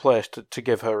possible place to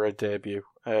give her a debut.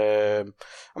 I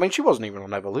mean, she wasn't even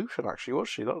on Evolution, actually, was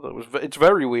she? It's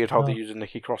very weird how they're using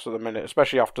Nikki Cross at the minute,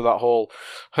 especially after that whole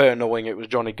her knowing it was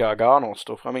Johnny Gargano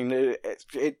stuff. I mean,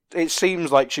 it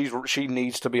seems like she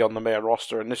needs to be on the main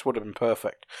roster, and this would have been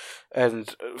perfect.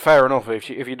 And fair enough, if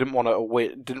you didn't want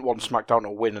SmackDown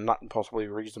to win, and that possibly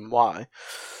the reason why.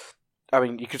 I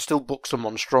mean, you could still book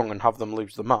someone strong and have them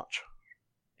lose the match.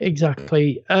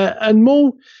 Exactly, and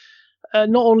Mo.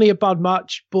 Not only a bad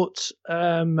match, but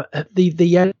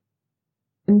the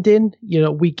ending. You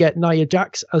know, we get Nia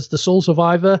Jax as the sole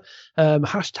survivor.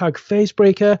 Hashtag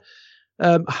Facebreaker.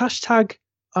 Hashtag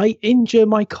I injure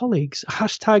my colleagues.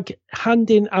 Hashtag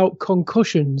handing out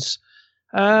concussions.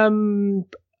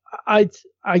 I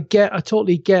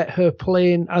totally get her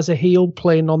playing as a heel,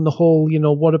 playing on the whole, you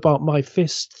know, what about my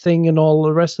fist thing and all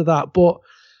the rest of that. But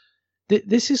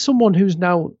this is someone who's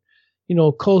now, you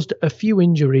know, caused a few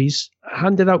injuries,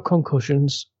 handed out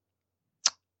concussions.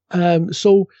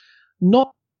 So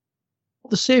not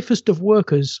the safest of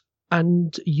workers,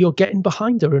 and you're getting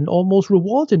behind her and almost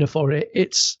rewarding her for it.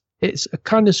 It's a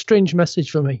kind of strange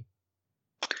message for me.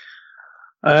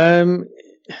 I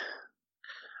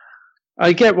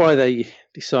get why they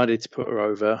decided to put her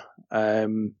over. I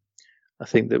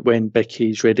think that when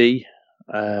Becky's ready,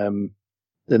 then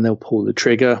they'll pull the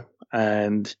trigger,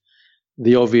 and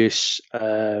the obvious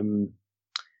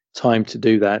time to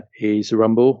do that is the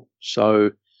Rumble.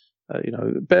 So, you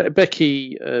know,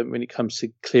 Becky, when it comes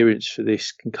to clearance for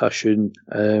this concussion,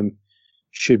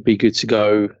 should be good to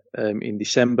go in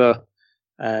December.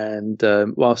 And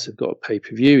whilst they've got a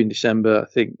pay-per-view in December,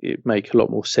 I think it'd make a lot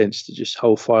more sense to just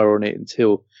hold fire on it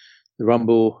until the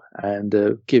Rumble and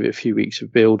give it a few weeks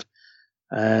of build.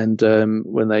 And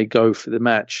when they go for the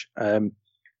match, I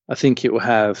think it will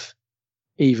have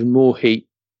even more heat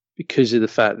because of the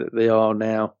fact that they are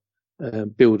now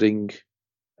building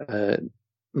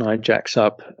Nia Jax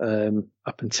up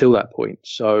until that point.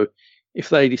 So if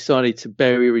they decided to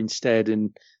bury her instead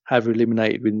and have her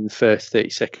eliminated within the first 30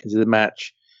 seconds of the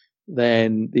match,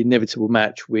 then the inevitable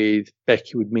match with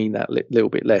Becky would mean that little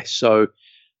bit less. So,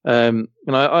 and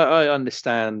I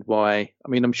understand why. I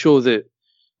mean, I'm sure that,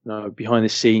 you know, behind the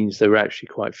scenes they were actually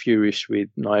quite furious with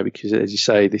Nia because, as you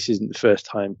say, this isn't the first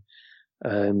time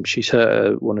she's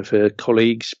hurt one of her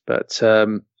colleagues, but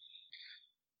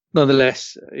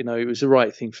nonetheless, you know, it was the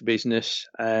right thing for business.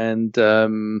 And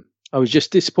I was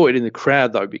just disappointed in the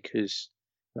crowd though, because,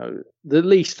 you know, the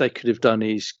least they could have done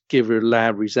is give her a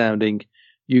loud, resounding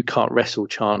 "You can't wrestle"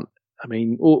 chant. I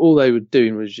mean, all they were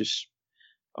doing was just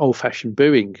old-fashioned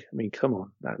booing. I mean, come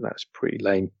on, that's pretty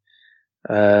lame.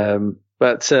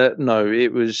 But no,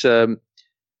 it was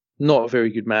not a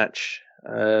very good match.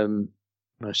 You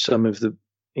know, some of the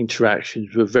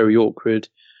interactions were very awkward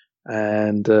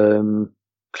and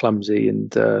clumsy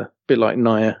and a bit like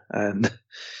Nia. And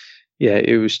yeah,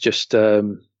 it was just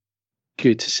good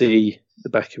to see the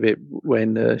back of it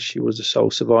when she was a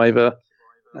sole survivor.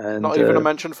 And not even a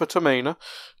mention for Tamina.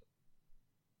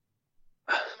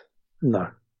 No.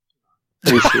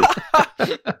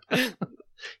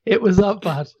 It was that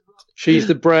bad. She's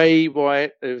the Bray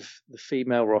Wyatt of the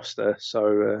female roster,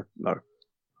 so no.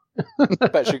 I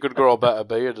bet she could grow a better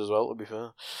beard as well, to be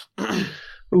fair.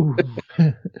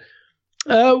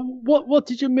 What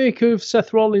did you make of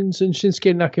Seth Rollins and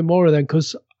Shinsuke Nakamura then?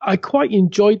 Because I quite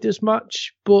enjoyed this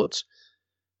match, but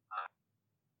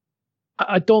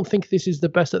I don't think this is the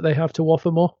best that they have to offer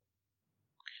more.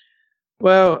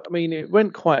 Well, I mean, it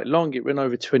went quite long. It went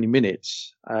over 20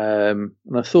 minutes. And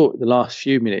I thought the last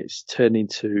few minutes turned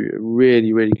into a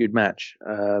really, really good match.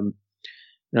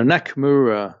 Now,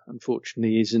 Nakamura,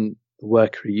 unfortunately, isn't the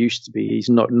worker he used to be. He's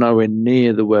not nowhere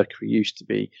near the worker he used to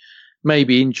be.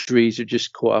 Maybe injuries have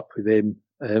just caught up with him.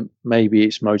 Maybe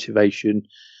it's motivation.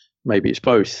 Maybe it's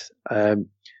both.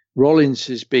 Rollins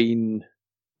has been,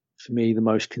 for me, the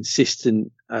most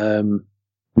consistent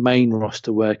main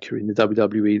roster worker in the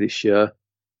WWE this year.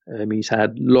 He's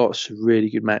had lots of really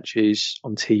good matches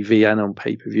on TV and on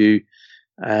pay-per-view.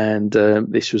 and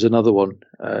this was another one.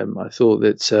 I thought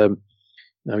that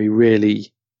he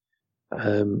really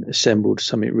assembled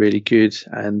something really good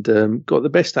and got the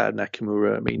best out of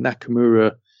Nakamura. I mean,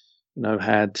 Nakamura,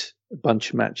 had a bunch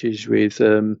of matches with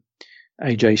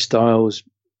AJ Styles,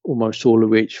 almost all of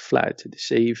which flattered to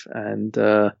deceive, and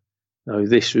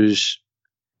this was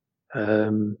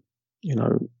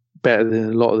better than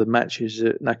a lot of the matches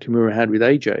that Nakamura had with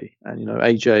AJ. And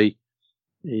AJ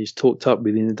is talked up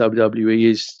within the WWE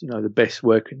is the best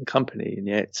worker in the company, and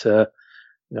yet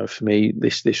for me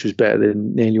this was better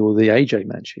than nearly all the AJ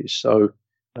matches. So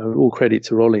all credit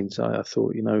to Rollins. I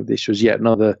thought this was yet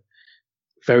another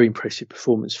very impressive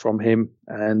performance from him,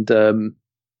 and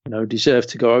deserved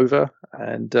to go over.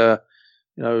 And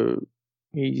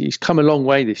he's come a long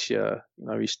way this year.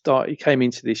 He came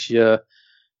into this year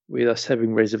with us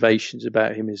having reservations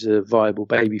about him as a viable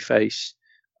babyface,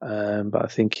 but I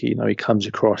think he comes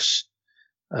across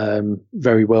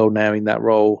very well now in that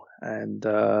role, and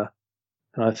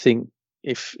I think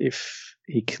if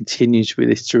he continues with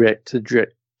this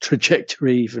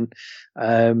trajectory, even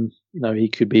he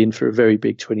could be in for a very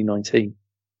big 2019.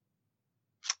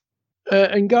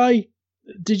 And Guy,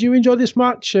 did you enjoy this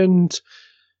match? And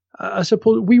I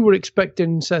suppose we were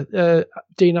expecting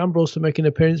Dean Ambrose to make an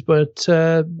appearance, but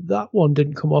that one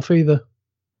didn't come off either.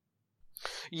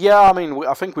 Yeah, I mean,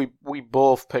 I think we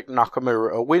both picked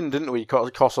Nakamura a win, didn't we?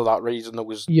 Because of that reason, there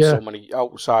was so many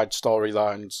outside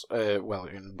storylines,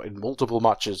 in multiple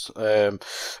matches.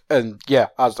 And yeah,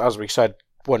 as we said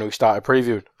when we started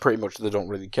previewing, pretty much they don't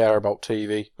really care about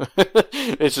TV.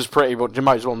 It's just pretty much, you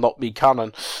might as well not be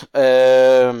canon.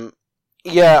 I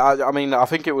mean, I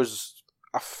think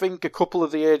a couple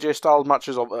of the AJ Styles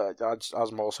matches,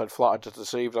 as Mo said, flattered to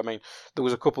deceived. I mean, there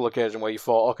was a couple of occasions where you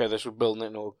thought, okay, this was building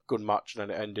into a good match, and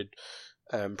then it ended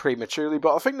prematurely.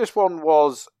 But I think this one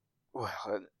was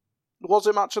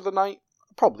it match of the night?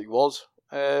 Probably was.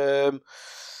 I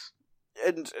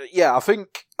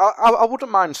think I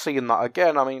wouldn't mind seeing that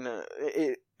again. I mean,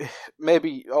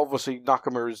 maybe, obviously,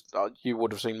 Nakamura's, you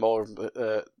would have seen more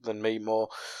than me, more.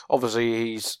 Obviously,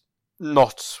 he's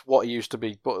not what he used to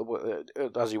be, but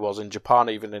as he was in Japan,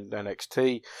 even in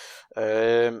NXT.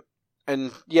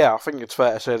 And yeah, I think it's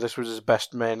fair to say this was his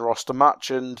best main roster match.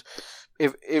 And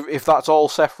if that's all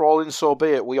Seth Rollins, so be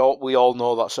it. We all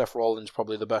know that Seth Rollins is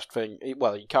probably the best thing. He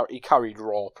carried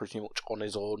Raw pretty much on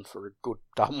his own for a good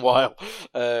damn while.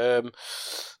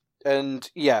 And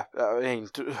yeah, I mean,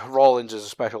 Rollins is a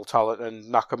special talent,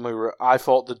 and Nakamura, I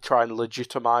thought they'd try and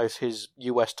legitimise his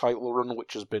US title run,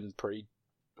 which has been pretty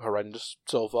horrendous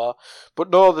so far, but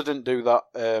no, they didn't do that.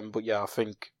 But yeah, I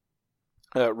think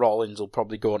Rollins will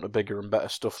probably go on to bigger and better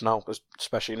stuff now,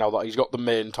 especially now that he's got the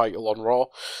main title on Raw,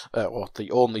 or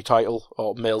the only title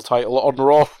or male title on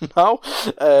Raw now.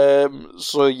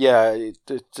 So yeah,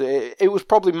 it was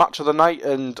probably match of the night,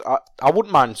 and I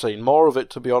wouldn't mind seeing more of it,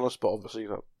 to be honest. But obviously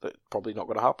that's probably not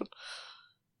going to happen.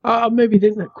 Maybe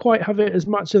didn't quite have it as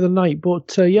match of the night,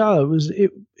 but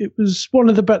it was one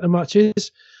of the better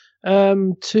matches.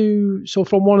 So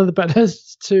from one of the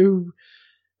betters to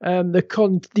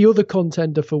the other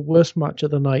contender for worst match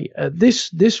of the night.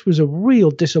 This was a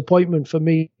real disappointment for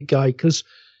me, Guy, because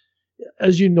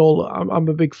as you know, I'm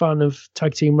a big fan of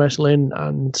tag team wrestling,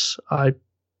 and I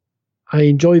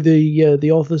enjoy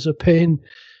the Authors of Pain.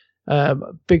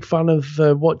 Big fan of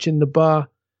watching The Bar.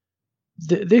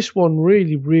 This one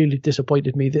really, really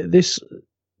disappointed me. This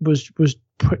was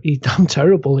pretty damn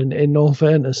terrible, in all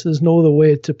fairness. There's no other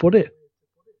way to put it.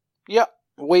 Yeah,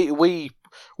 we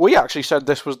actually said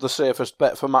this was the safest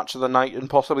bet for match of the night and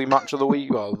possibly match of the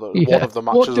week, one of the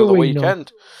matches of the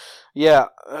weekend. Yeah,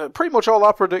 pretty much all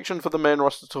our prediction for the main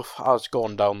roster stuff has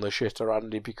gone down the shitter,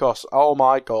 Andy, because, oh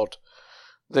my god,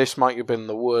 this might have been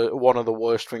one of the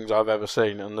worst things I've ever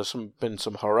seen, and there's been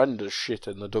some horrendous shit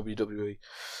in the WWE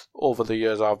over the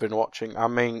years I've been watching. I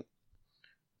mean,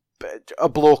 a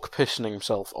bloke pissing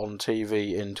himself on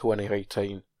TV in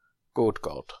 2018. Good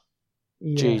God.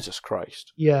 Yeah. Jesus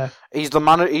Christ. Yeah. He's the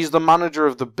manager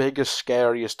of the biggest,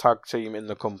 scariest tag team in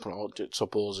the company, or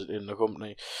supposed in the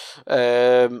company.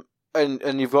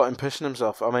 And you've got him pissing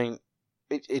himself. I mean,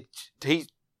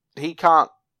 he can't.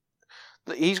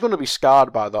 He's going to be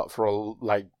scarred by that for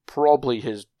probably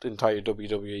his entire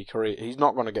WWE career. He's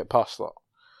not going to get past that.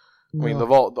 No. I mean,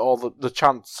 all the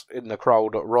chants in the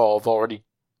crowd at Raw have already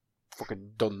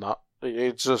fucking done that.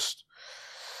 It's just,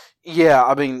 yeah.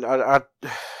 I mean, a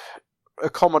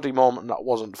comedy moment that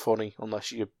wasn't funny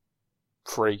unless you're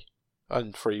free,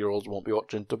 and 3-year-olds won't be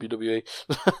watching WWE.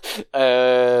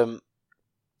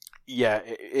 Yeah,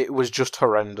 it was just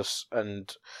horrendous,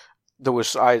 and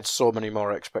I had so many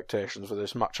more expectations for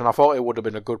this match, and I thought it would have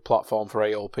been a good platform for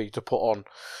AOP to put on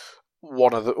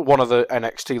one of the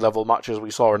NXT level matches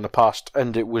we saw in the past,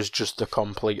 and it was just the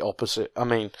complete opposite. I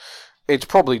mean, it's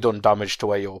probably done damage to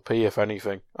AOP, if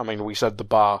anything. I mean, we said the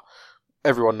bar.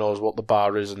 Everyone knows what the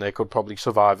bar is, and they could probably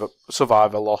survive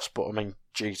a loss. But I mean,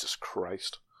 Jesus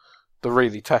Christ, they're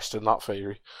really testing that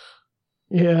theory.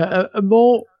 Yeah,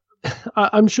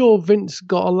 I'm sure Vince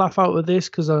got a laugh out of this,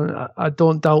 because I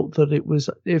don't doubt that it was.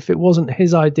 If it wasn't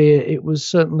his idea, it was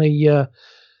certainly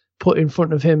put in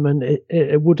front of him, and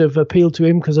it would have appealed to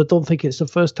him, because I don't think it's the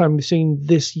first time we've seen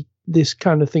this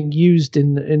kind of thing used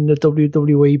in the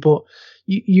WWE. But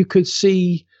you could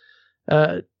see.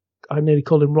 I nearly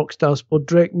called him Rockstars, but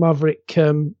Drake Maverick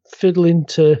fiddling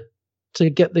to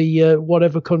get the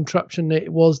whatever contraption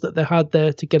it was that they had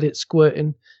there to get it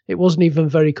squirting. It wasn't even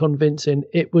very convincing.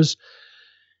 It was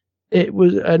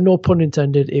no pun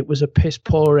intended. It was a piss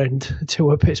poor end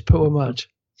to a piss poor match.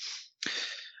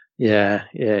 Yeah,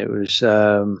 it was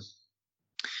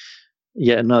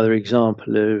yet another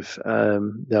example of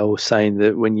they were saying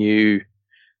that when you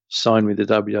sign with the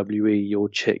WWE,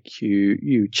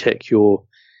 you check your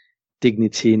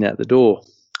dignity in at the door.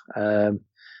 And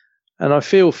I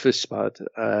feel for Spud.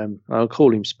 I'll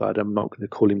call him Spud. I'm not going to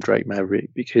call him Drake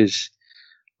Maverick, because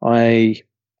I've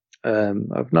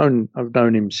known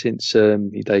him since he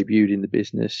debuted in the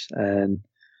business, and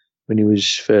when he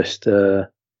was first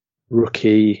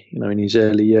rookie, in his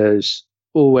early years,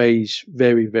 always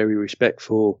very, very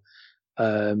respectful.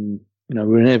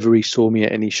 Whenever he saw me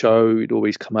at any show, he'd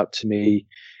always come up to me,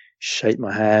 shake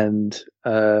my hand,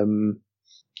 and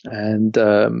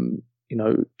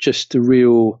just a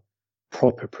real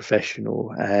proper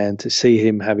professional. And to see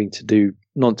him having to do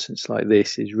nonsense like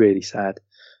this is really sad.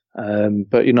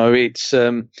 But it's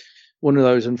one of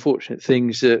those unfortunate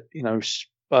things that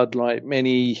Spud, like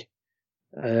many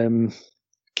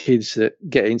kids that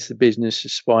get into the business,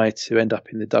 aspire to end up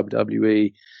in the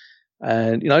WWE.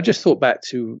 And I just thought back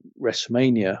to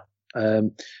WrestleMania. At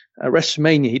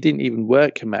WrestleMania, he didn't even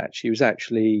work a match. He was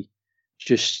actually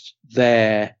just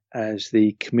there as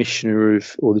the commissioner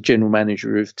or the general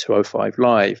manager of 205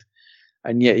 Live.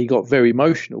 And yet he got very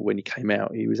emotional when he came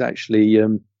out. He was actually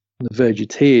on the verge of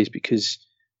tears, because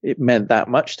it meant that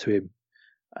much to him.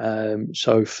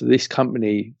 So for this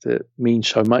company that means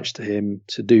so much to him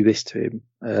to do this to him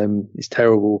is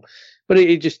terrible. But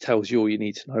it just tells you all you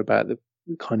need to know about the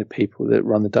kind of people that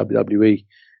run the WWE,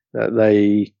 that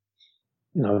they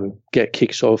get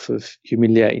kicks off of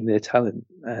humiliating their talent.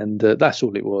 And that's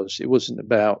all it was. It wasn't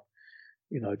about,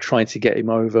 trying to get him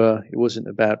over. It wasn't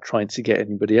about trying to get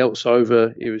anybody else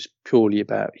over. It was purely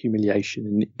about humiliation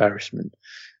and embarrassment.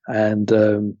 And,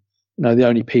 the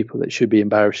only people that should be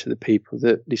embarrassed are the people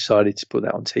that decided to put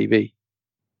that on TV.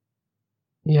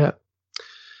 Yeah,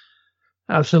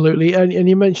 absolutely. And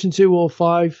you mentioned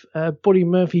 205. Buddy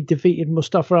Murphy defeated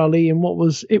Mustafa Ali in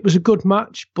it was a good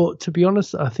match, but to be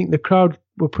honest, I think the crowd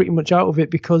were pretty much out of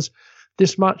it, because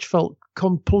this match felt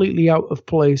completely out of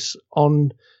place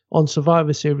on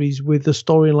Survivor Series, with the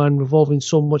storyline revolving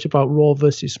so much about Raw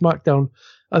versus SmackDown.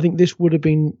 I think this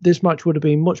match would have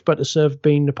been much better served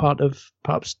being a part of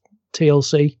perhaps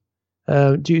TLC.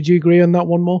 Do you agree on that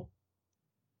one more?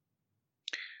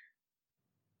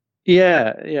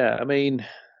 Yeah. I mean,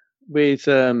 with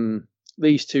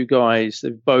these two guys,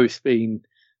 they've both been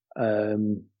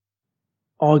arguably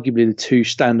the two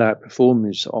standout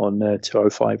performers on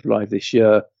 205 Live this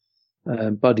year.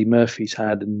 Buddy Murphy's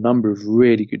had a number of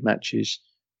really good matches,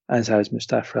 as has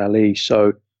Mustafa Ali.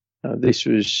 So this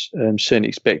was certainly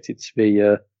expected to be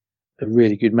a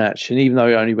really good match. And even though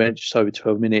it only went just over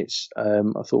 12 minutes, I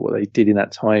thought what they did in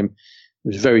that time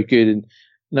was very good. And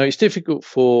it's difficult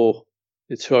for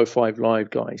the 205 Live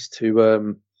guys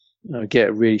to get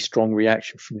a really strong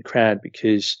reaction from the crowd,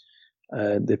 because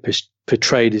they're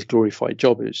portrayed as glorified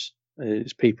jobbers,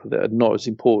 as people that are not as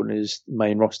important as the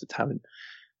main roster talent.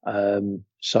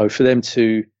 So for them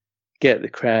to get the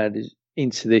crowd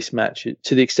into this match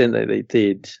to the extent that they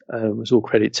did was all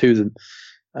credit to them.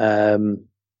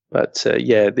 But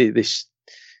this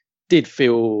did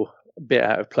feel a bit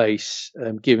out of place,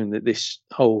 given that this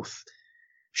whole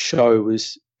show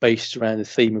was based around the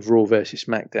theme of Raw versus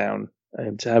SmackDown.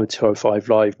 To have a 205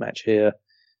 Live match here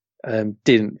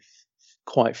didn't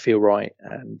quite feel right.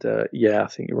 And I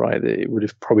think you're right that it would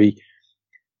have probably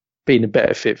been a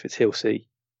better fit for TLC.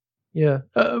 Yeah.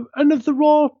 And of the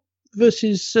Raw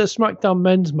versus SmackDown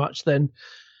men's match, then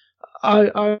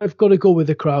I've got to go with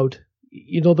the crowd.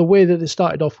 The way that it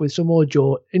started off with Samoa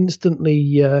Joe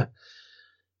instantly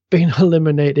being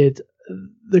eliminated,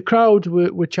 the crowd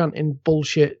were chanting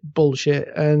bullshit,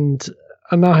 and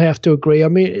and I have to agree. I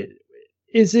mean,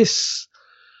 is this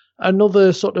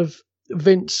another sort of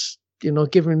Vince,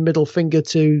 giving middle finger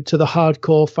to the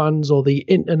hardcore fans or the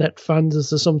internet fans, as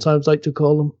they sometimes like to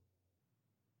call them?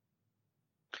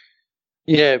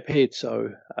 Yeah, it appeared so.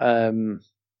 It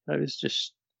was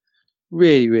just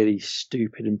really, really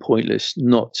stupid and pointless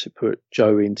not to put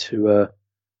Joe into a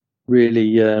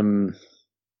really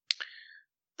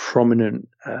prominent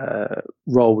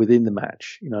role within the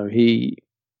match. He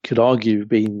could argue have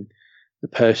been the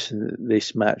person that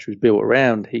this match was built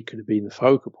around. He could have been the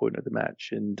focal point of the match.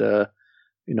 And,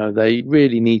 they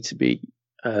really need to be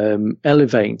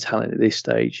elevating talent at this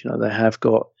stage. They have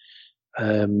got,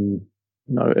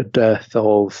 a dearth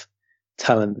of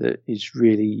talent that is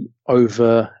really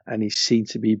over and is seen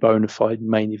to be bona fide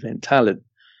main event talent,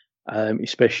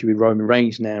 especially with Roman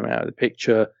Reigns now out of the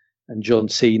picture and John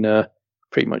Cena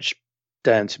pretty much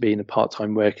down to being a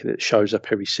part-time worker that shows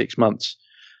up every 6 months.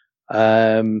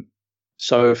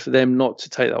 So for them not to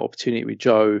take that opportunity with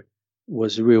Joe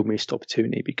was a real missed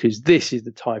opportunity, because this is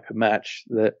the type of match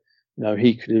that,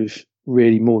 he could have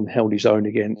really more than held his own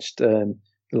against the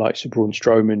likes of Braun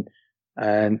Strowman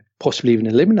and possibly even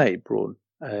eliminated Braun.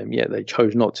 Yet they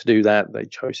chose not to do that. They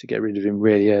chose to get rid of him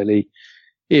really early.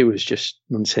 It was just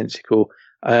nonsensical.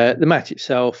 The match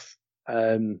itself,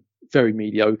 very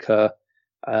mediocre.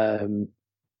 For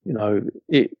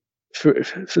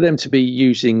them to be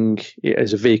using it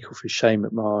as a vehicle for Shane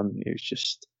McMahon, it was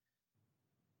just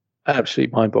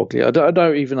absolutely mind-boggling. I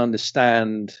don't even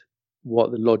understand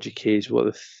what the logic is,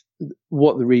 what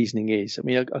the reasoning is. I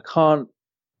mean, I can't,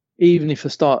 even if I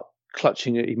start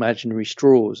clutching at imaginary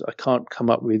straws, I can't come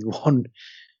up with one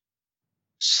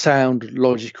sound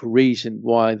logical reason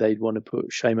why they'd want to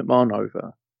put Shane McMahon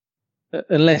over,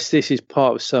 unless this is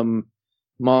part of some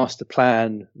master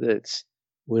plan that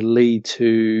will lead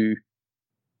to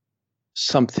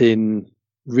something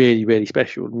really, really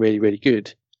special and really, really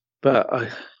good. But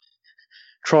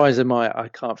try as I might, I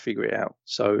can't figure it out.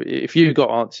 So if you've got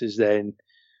answers, then,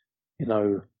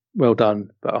 well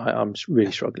done. But I'm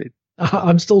really struggling.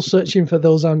 I'm still searching for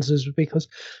those answers, because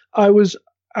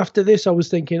after this, I was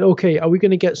thinking, okay, are we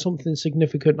going to get something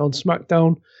significant on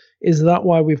SmackDown? Is that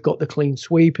why we've got the clean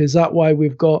sweep? Is that why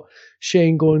we've got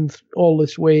Shane going all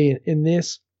this way in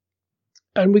this?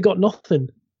 And we got nothing.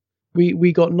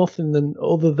 We got nothing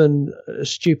other than a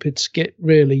stupid skit,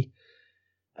 really.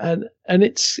 And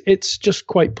it's just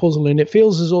quite puzzling. It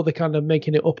feels as though they're kind of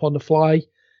making it up on the fly.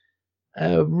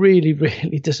 Really,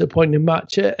 really disappointing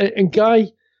match. And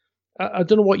Guy, I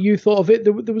don't know what you thought of it.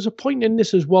 There was a point in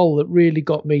this as well that really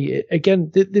got me.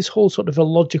 Again, this whole sort of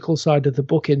illogical side of the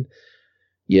booking.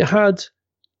 You had,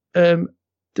 there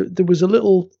was a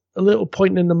little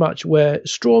point in the match where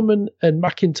Strowman and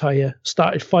McIntyre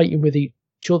started fighting with each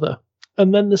other,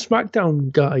 and then the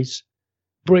SmackDown guys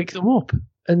break them up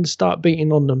and start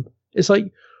beating on them. It's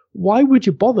like, why would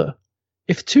you bother?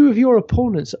 If two of your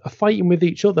opponents are fighting with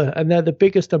each other and they're the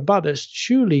biggest and baddest,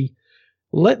 surely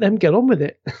let them get on with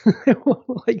it.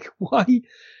 Like,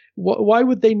 why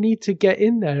would they need to get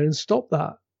in there and stop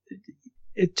that?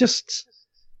 It just,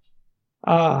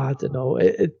 I don't know.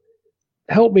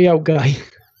 Help me out, Guy.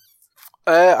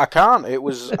 I can't. It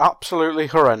was absolutely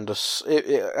horrendous.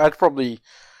 I'd probably,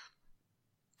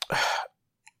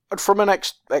 from an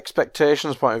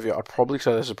expectations point of view, I'd probably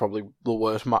say this is probably the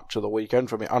worst match of the weekend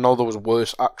for me. I know there was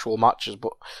worse actual matches,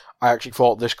 but I actually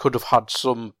thought this could have had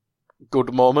some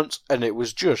good moments, and it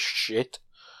was just shit.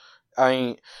 I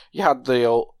mean, you had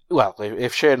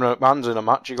if Shane McMahon's in a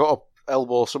match, you got to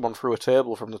elbow someone through a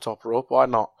table from the top rope. Why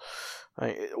not? I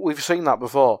mean, we've seen that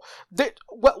before.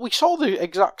 We saw the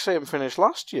exact same finish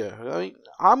last year. I mean,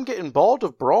 I'm getting bored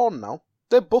of Braun now.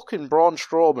 They're booking Braun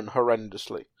Strowman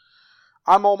horrendously.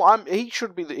 He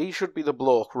should be the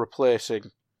bloke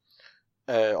replacing,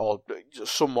 or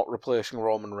somewhat replacing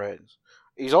Roman Reigns.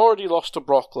 He's already lost to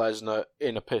Brock Lesnar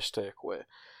in a piss take way,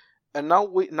 and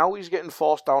now he's getting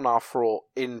forced down our throat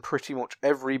in pretty much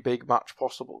every big match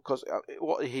possible, because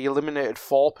he eliminated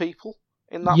 4 people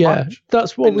in that match.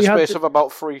 That's what in the space of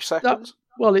about 3 seconds.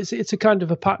 It's a kind of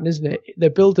a pattern, isn't it? They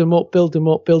build him up.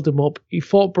 He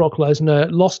fought Brock Lesnar,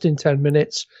 lost in 10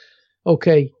 minutes.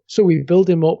 Okay, so we build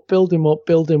him up.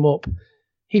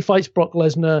 He fights Brock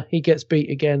Lesnar, he gets beat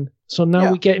again. So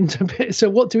now we get him to. So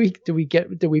what do we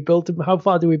get? Do we build him? How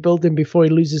far do we build him before he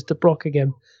loses to Brock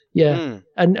again? Yeah,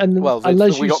 and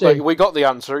unless we got the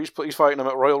answer. He's fighting him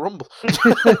at Royal Rumble.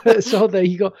 So there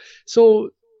you go. So,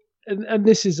 and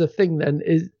this is a thing. Then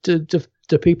is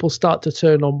do people start to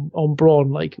turn on Braun?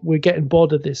 Like, we're getting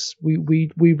bored of this. We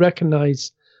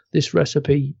recognize this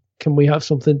recipe. Can we have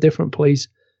something different, please?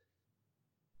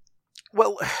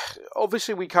 Well,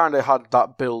 obviously we kind of had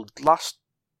that build last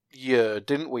year,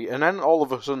 didn't we? And then all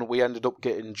of a sudden we ended up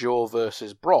getting Joe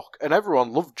versus Brock, and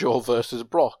everyone loved Joe versus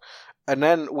Brock. And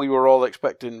then we were all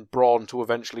expecting Braun to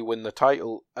eventually win the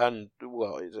title, and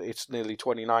well, it's nearly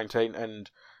 2019, and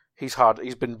he's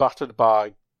been battered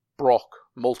by Brock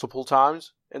multiple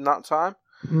times in that time.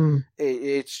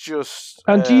 It's just.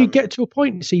 And do you get to a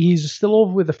point? See, he's still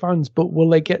over with the fans, but will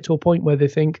they get to a point where they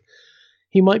think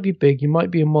he might be big, he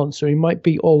might be a monster, he might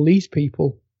beat all these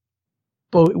people,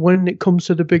 but when it comes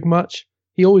to the big match,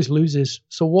 he always loses.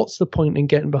 So what's the point in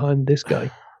getting behind this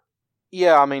guy?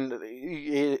 Yeah, I mean,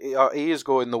 he is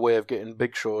going the way of getting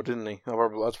Big Show, didn't he?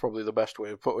 That's probably the best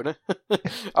way of putting it.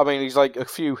 I mean, he's like a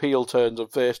few heel turns and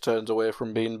face turns away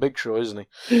from being Big Show, isn't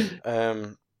he?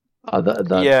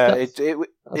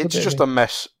 It's just a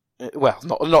mess. Well,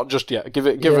 not just yet. Give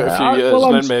it a few years,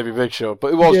 and then maybe Big Show.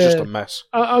 But it was just a mess.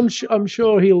 I'm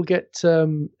sure he'll get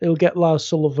Lars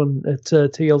Sullivan at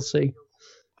TLC.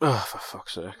 Oh, for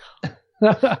fuck's sake!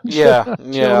 Sure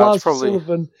Lars probably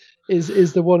Sullivan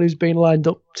is the one who's been lined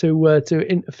up to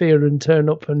interfere and turn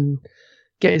up and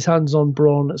get his hands on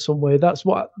Braun at some way. That's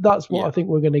what I think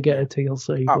we're going to get at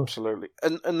TLC. Absolutely.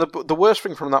 And the worst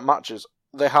thing from that match is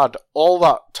they had all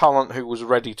that talent who was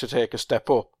ready to take a step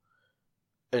up,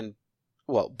 and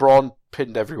well, Braun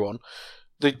pinned everyone.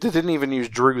 They didn't even use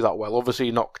Drew that well. Obviously,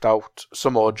 he knocked out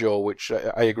Samoa Joe, which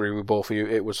I agree with both of you.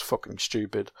 It was fucking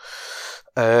stupid.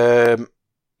 You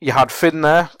had Finn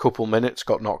there, a couple minutes,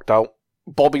 got knocked out.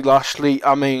 Bobby Lashley,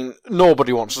 I mean,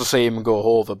 nobody wants to see him go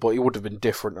over, but he would have been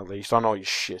different at least. I know he's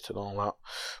shit and all that,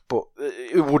 but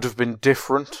it would have been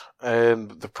different.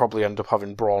 They'd probably end up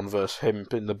having Braun versus him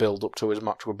in the build-up to his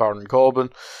match with Baron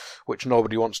Corbin, which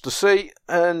nobody wants to see.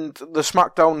 And the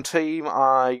SmackDown team,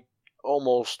 I'm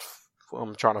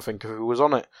trying to think of who was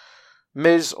on it.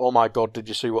 Miz, oh my god, did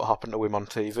you see what happened to him on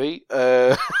TV?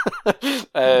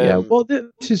 Well,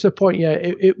 this is the point. Yeah,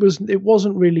 it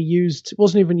wasn't really used. It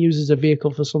wasn't even used as a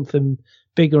vehicle for something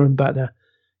bigger and better.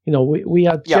 You know, we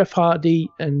had Jeff Hardy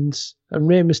and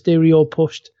Rey Mysterio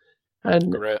pushed,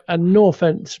 and no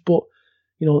offense, but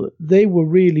you know they were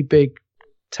really big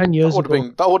 10 years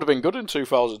ago. That would have been good in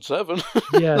 2007.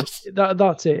 Yeah,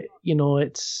 that's it. You know,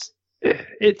 it's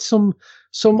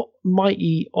some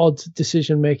mighty odd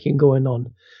decision making going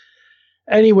on.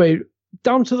 Anyway,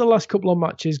 down to the last couple of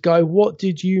matches, Guy. What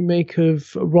did you make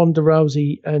of Ronda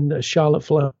Rousey and Charlotte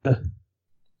Flair?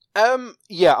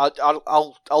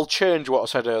 I'll change what I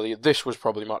said earlier. This was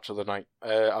probably match of the night.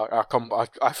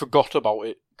 I forgot about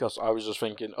it because I was just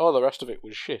thinking, oh, the rest of it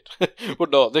was shit.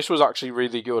 But no, this was actually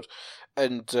really good,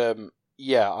 and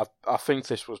I think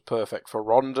this was perfect for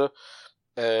Ronda.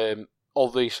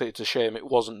 Obviously, it's a shame it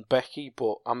wasn't Becky,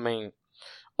 but I mean,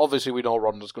 obviously we know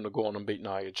Ronda's going to go on and beat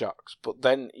Nia Jax. But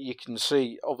then you can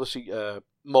see, obviously,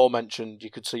 Mo mentioned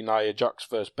you could see Nia Jax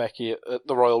versus Becky at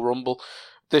the Royal Rumble.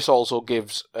 This also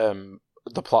gives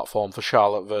the platform for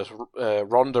Charlotte versus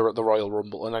Ronda at the Royal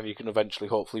Rumble, and then you can eventually,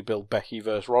 hopefully, build Becky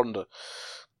versus Ronda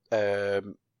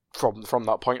from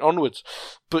that point onwards.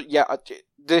 But yeah,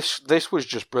 this was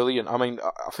just brilliant. I mean,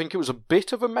 I think it was a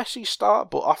bit of a messy start,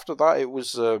 but after that, it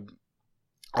was.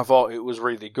 I thought it was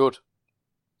really good,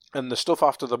 and the stuff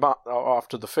after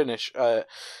the finish, I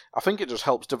think it just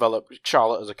helps develop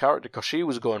Charlotte as a character because she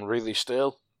was going really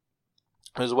stale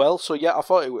as well. So yeah, I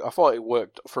thought it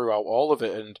worked throughout all of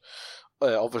it, and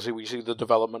obviously we see the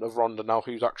development of Ronda now,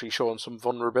 who's actually showing some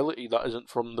vulnerability that isn't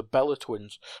from the Bella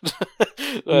twins.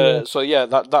 So yeah,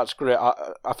 that's great.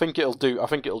 I think it'll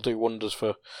do wonders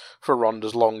for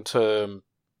Ronda's long term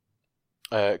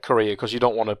career, because you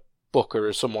don't want to book her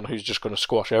as someone who's just going to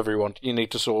squash everyone. You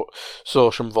need to show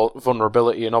some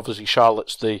vulnerability, and obviously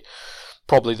Charlotte's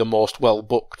probably the most well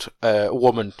booked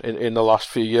woman in the last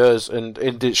few years, and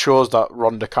it shows that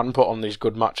Ronda can put on these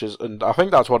good matches, and I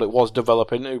think that's what it was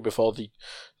developing into before the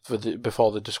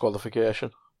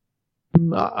disqualification.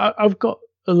 I've got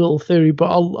a little theory,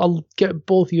 but I'll get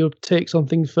both of your takes on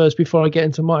things first before I get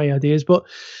into my ideas. But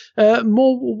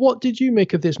Mo, what did you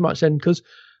make of this match then? Because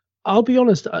I'll be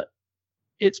honest,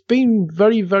 it's been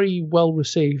very, very well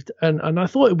received, and I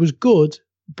thought it was good,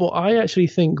 but I actually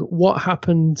think what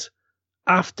happened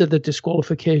after the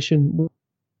disqualification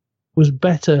was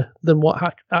better than what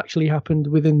actually happened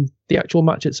within the actual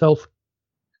match itself.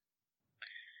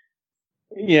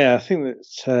 Yeah, I think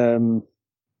that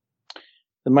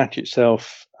the match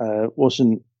itself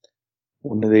wasn't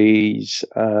one of these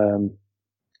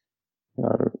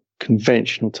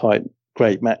conventional type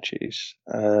great matches.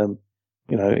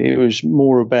 It was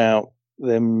more about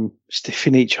them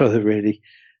stiffing each other, really.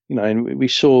 And we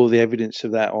saw the evidence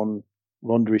of that on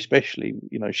Ronda especially.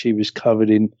 She was covered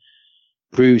in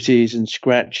bruises and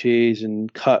scratches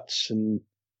and cuts and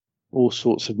all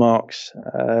sorts of marks.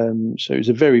 So it was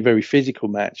a very, very physical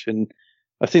match. And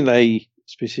I think they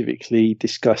specifically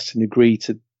discussed and agreed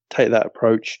to take that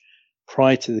approach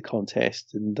prior to the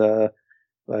contest. And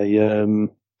they,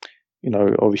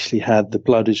 obviously had the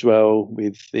blood as well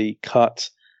with the cut.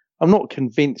 I'm not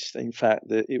convinced, in fact,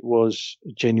 that it was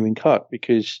a genuine cut,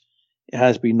 because it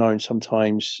has been known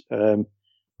sometimes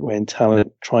when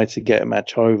talent try to get a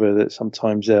match over that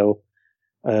sometimes they'll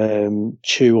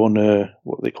chew on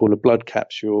what they call a blood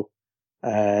capsule,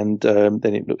 and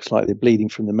then it looks like they're bleeding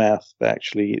from the mouth, but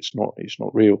actually it's not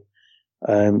real.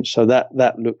 So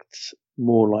that looked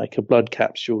more like a blood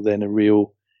capsule than a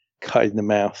real cut in the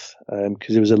mouth,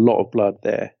 because there was a lot of blood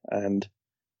there, and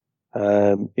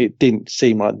it didn't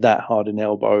seem like that hard an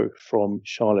elbow from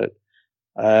Charlotte.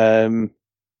 But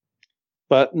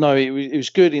no, it was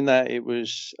good in that it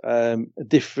was a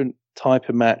different type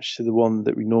of match to the one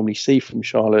that we normally see from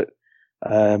Charlotte,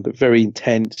 but very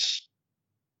intense,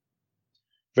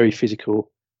 very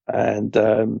physical, and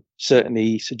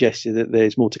certainly suggested that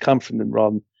there's more to come from them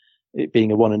rather than it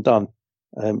being a one and done.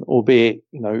 Albeit,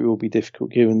 it will be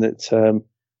difficult given that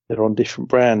they're on different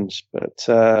brands. But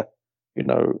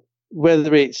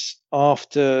whether it's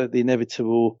after the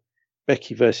inevitable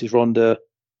Becky versus Ronda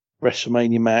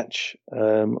WrestleMania match,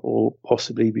 or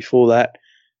possibly before that,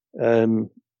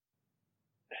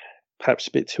 perhaps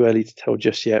a bit too early to tell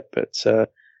just yet. But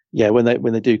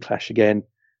when they do clash again,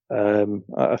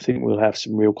 I think we'll have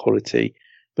some real quality.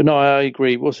 But no, I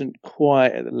agree, it wasn't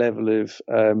quite at the level of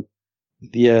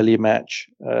the earlier match,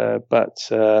 but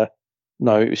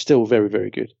no, it was still very, very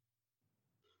good.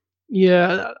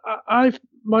 Yeah,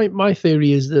 my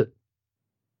theory is that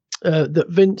that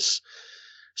Vince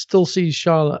still sees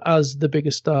Charlotte as the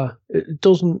bigger star. It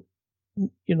doesn't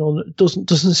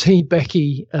see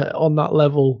Becky on that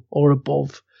level or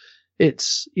above.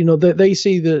 It's they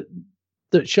see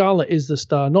that Charlotte is the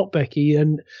star, not Becky,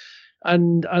 and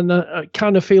I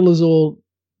kind of feel as though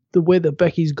the way that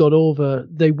Becky's got over,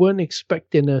 they weren't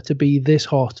expecting her to be this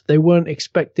hot. They weren't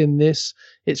expecting this.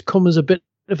 It's come as a bit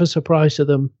of a surprise to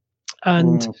them,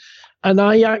 and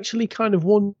I actually kind of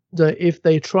wonder if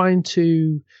they're trying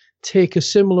to take a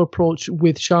similar approach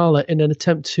with Charlotte in an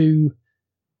attempt to,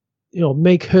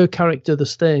 make her character the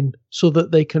same, so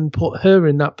that they can put her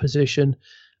in that position,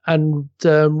 and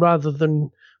rather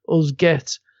than us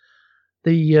get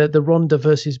the Ronda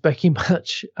versus Becky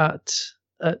match at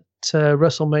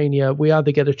WrestleMania, we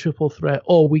either get a triple threat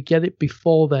or we get it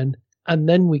before then, and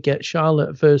then we get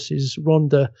Charlotte versus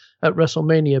Ronda at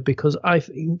WrestleMania, because I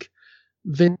think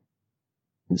Vince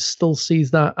still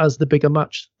sees that as the bigger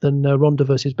match than Ronda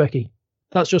versus Becky.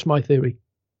 That's just my theory.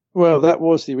 Well, that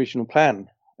was the original plan,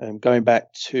 going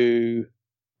back to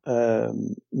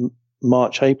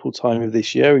March, April time of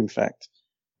this year. In fact,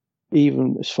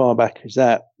 even as far back as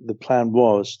that, the plan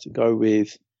was to go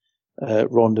with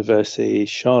Ronda versus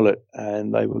Charlotte,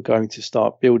 and they were going to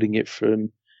start building it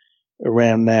from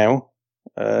around now,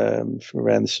 from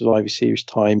around the Survivor Series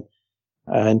time,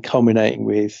 and culminating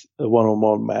with a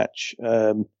one-on-one match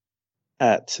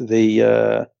at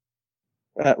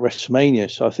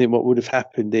WrestleMania. So I think what would have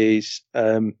happened is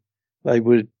they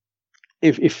would,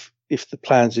 if the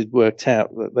plans had worked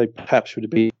out, that they perhaps would have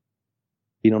been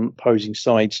on opposing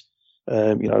sides,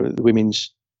 the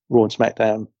women's Raw and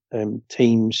SmackDown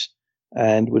teams,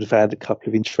 and would have had a couple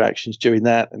of interactions during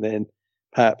that, and then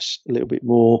perhaps a little bit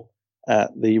more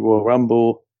at the Royal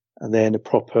Rumble, and then a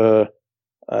proper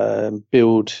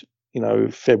build,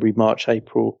 February, March,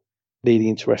 April, leading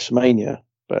into WrestleMania.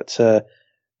 But as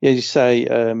you say,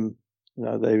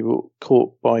 they were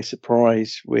caught by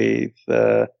surprise with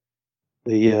the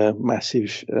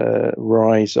massive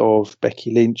rise of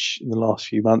Becky Lynch in the last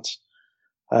few months,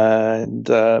 and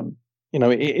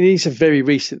it is a very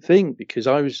recent thing, because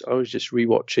I was just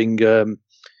rewatching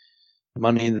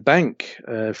Money in the Bank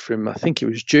from, I think it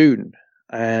was June,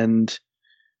 and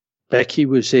Becky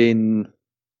was in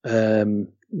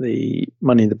the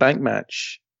Money in the Bank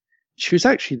match. She was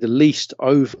actually the least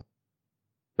over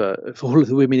of all of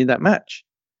the women in that match.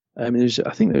 I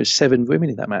think there was 7 women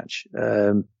in that match.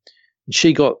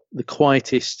 She got the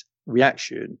quietest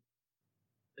reaction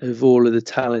of all of the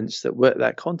talents that were at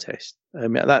that contest.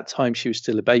 At that time, she was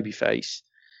still a babyface,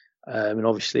 and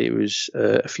obviously it was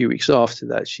a few weeks after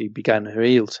that she began her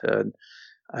heel turn,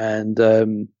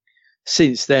 and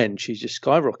since then she's just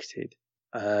skyrocketed.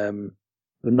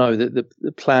 But no,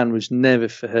 the plan was never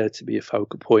for her to be a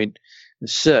focal point, and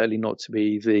certainly not to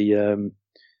be the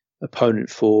opponent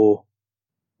for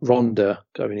Ronda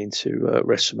going into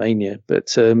WrestleMania.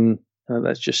 But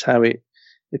that's just how it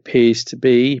appears to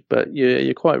be. But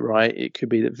you're quite right. It could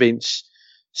be that Vince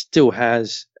still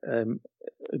has a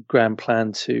grand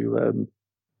plan to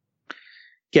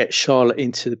get Charlotte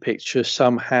into the picture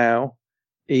somehow,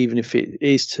 even if it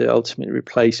is to ultimately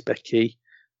replace Becky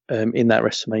in that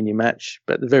WrestleMania match.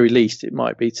 But at the very least, it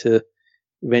might be to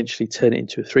eventually turn it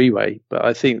into a three-way. But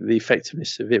I think the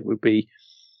effectiveness of it would be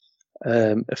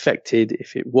affected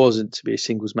if it wasn't to be a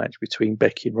singles match between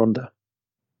Becky and Ronda.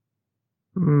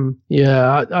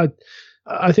 Yeah,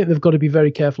 I think they've got to be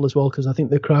very careful as well, because I think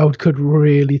the crowd could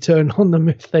really turn on them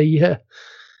if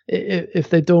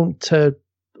they don't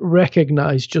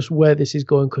recognize just where this is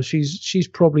going, because she's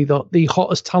probably the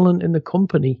hottest talent in the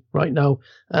company right now,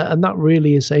 and that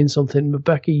really is saying something.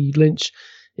 Becky Lynch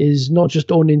is not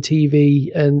just owning TV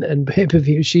and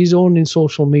pay-per-view; she's owning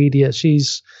social media.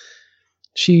 She's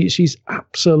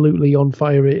absolutely on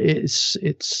fire. It's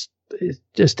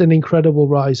just an incredible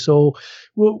rise. So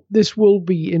this will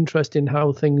be interesting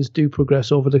how things do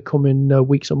progress over the coming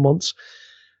weeks and months.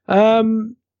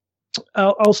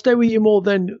 I'll stay with you more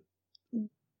then.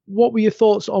 What were your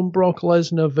thoughts on Brock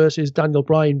Lesnar versus Daniel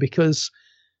Bryan? Because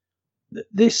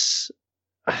this,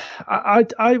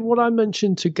 what I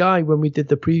mentioned to Guy when we did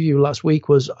the preview last week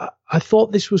was I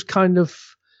thought this was kind of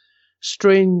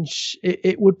strange.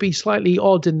 It would be slightly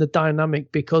odd in the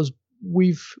dynamic, because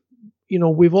we've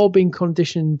all been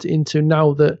conditioned into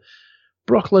now that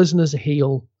Brock Lesnar's a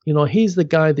heel. He's the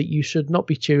guy that you should not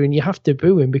be cheering. You have to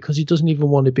boo him because he doesn't even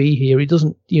want to be here. He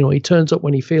doesn't, he turns up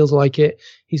when he feels like it.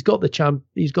 He's got the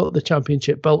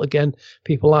championship belt again.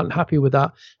 People aren't happy with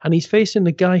that. And he's facing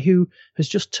the guy who has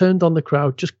just turned on the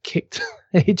crowd, just kicked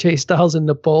AJ Styles in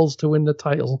the balls to win the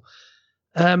title.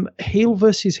 Heel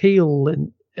versus heel.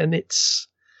 And it's,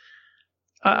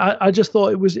 I just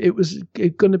thought it was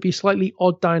going to be slightly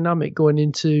odd dynamic going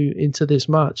into this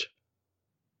match.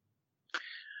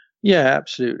 Yeah,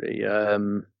 absolutely.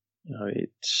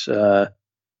 It's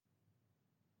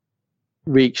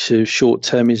reeks of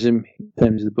short-termism in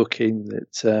terms of the booking.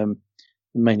 That the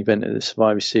main event of the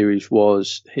Survivor Series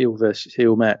was heel versus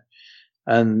heel match,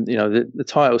 and the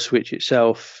title switch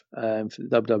itself for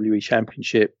the WWE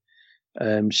Championship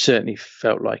certainly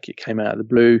felt like it came out of the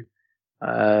blue.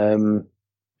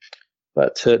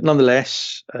 But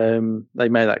nonetheless, they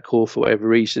made that call for whatever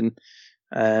reason.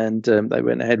 And they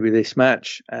went ahead with this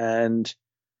match, and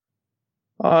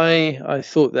I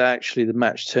thought that actually the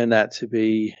match turned out to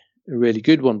be a really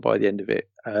good one by the end of it.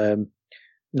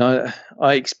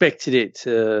 I expected it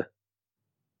to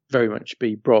very much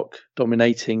be Brock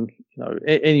dominating.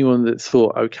 Anyone that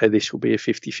thought, okay, this will be a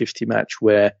 50-50 match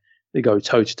where they go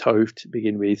toe-to-toe to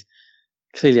begin with,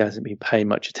 clearly hasn't been paying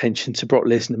much attention to Brock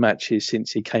Lesnar matches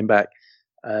since he came back.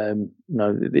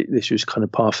 This was kind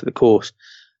of par for the course.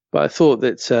 But I thought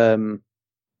that,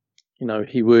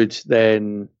 he would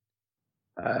then,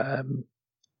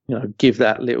 give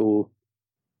that little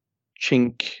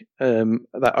chink,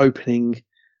 that opening,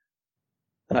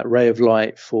 that ray of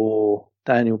light for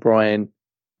Daniel Bryan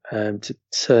to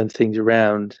turn things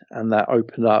around, and that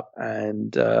opened up.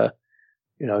 And,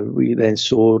 we then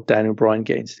saw Daniel Bryan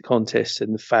get into the contest,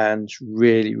 and the fans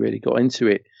really, really got into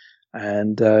it.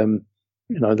 And, the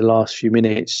last few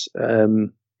minutes,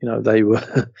 they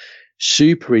were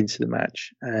super into the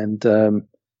match, and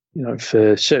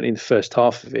for certainly in the first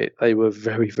half of it, they were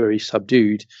very, very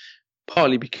subdued.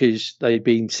 Partly because they'd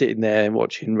been sitting there and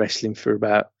watching wrestling for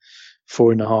about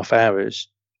 4.5 hours,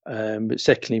 but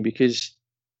secondly because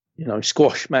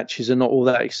squash matches are not all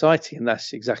that exciting, and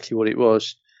that's exactly what it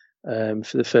was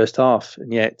for the first half.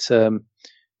 And yet,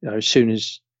 as soon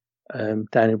as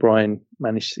Daniel Bryan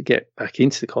managed to get back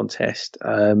into the contest,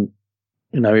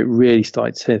 it really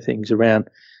started to turn things around.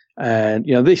 And,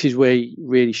 this is where he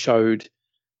really showed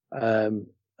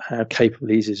how capable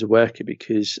he is as a worker,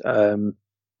 because,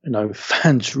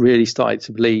 fans really started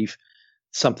to believe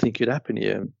something could happen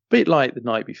here. A bit like the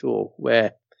night before,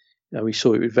 where, we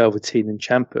saw it with Velveteen and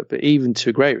Ciampa, but even to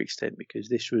a greater extent, because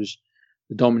this was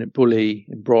the dominant bully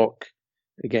in Brock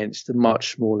against the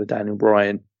much smaller Daniel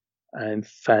Bryan. And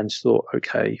fans thought,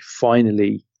 okay,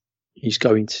 finally he's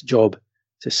going to job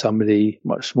to somebody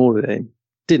much smaller than him.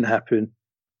 Didn't happen,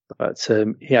 but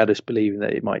he had us believing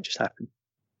that it might just happen.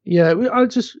 Yeah, it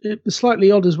was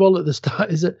slightly odd as well at the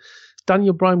start, is that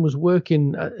Daniel Bryan was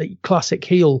working a classic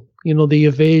heel, the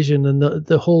evasion and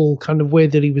the whole kind of way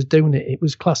that he was doing it. It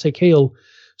was classic heel.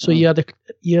 So you had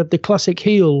the classic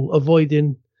heel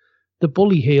avoiding the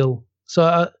bully heel.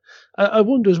 So I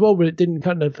wonder as well whether it didn't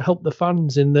kind of help the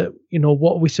fans in that,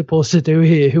 what are we supposed to do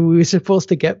here? Who are we supposed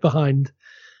to get behind?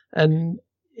 And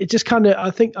it just kind of,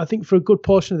 I think for a good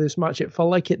portion of this match, it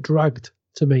felt like it dragged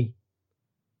to me.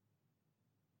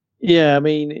 Yeah, I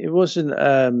mean, it wasn't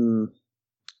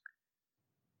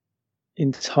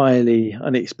entirely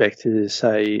unexpected to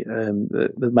say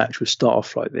the match would start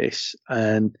off like this,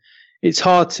 and it's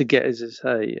hard to get, as I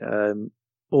say,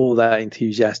 all that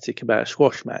enthusiastic about a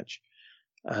squash match,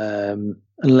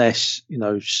 unless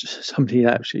somebody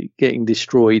actually getting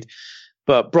destroyed.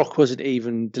 But Brock wasn't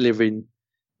even delivering,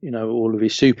 all of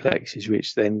his suplexes,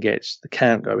 which then gets the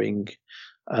count going.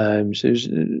 So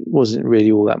it wasn't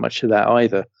really all that much of that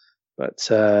either. But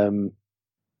no,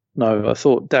 I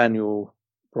thought Daniel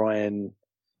Bryan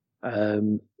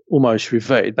almost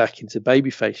reverted back into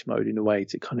babyface mode in a way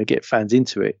to kind of get fans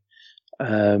into it.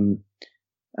 They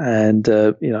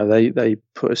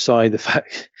put aside the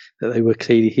fact that they were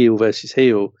clearly heel versus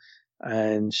heel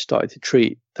and started to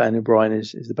treat Daniel Bryan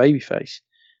as the babyface.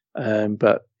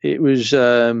 But it was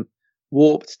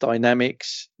warped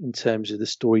dynamics in terms of the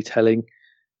storytelling.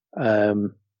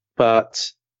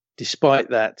 But despite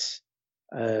that,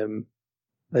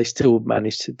 they still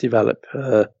managed to develop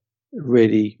a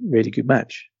really, really good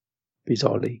match,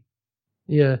 bizarrely.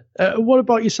 Yeah. What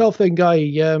about yourself then,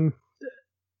 Guy?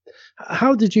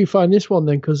 How did you find this one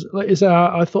then? Because like I said,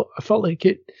 I felt like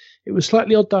it was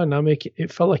slightly odd dynamic.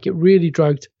 It felt like it really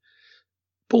dragged.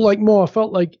 But like more, I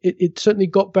felt like it certainly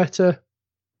got better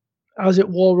as it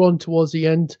wore on towards the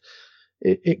end.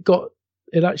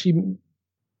 It actually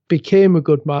became a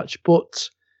good match. But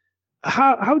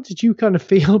how did you kind of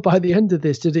feel by the end of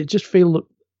this? Did it just feel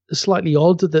slightly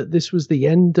odd that this was the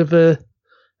end of a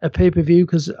pay-per-view?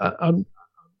 Because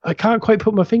I can't quite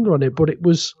put my finger on it, but it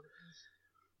was,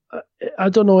 I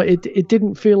don't know, it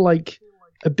didn't feel like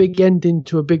a big ending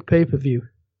to a big pay-per-view.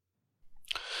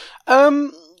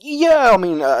 Yeah, I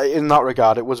mean, in that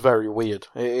regard, it was very weird.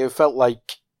 It felt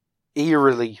like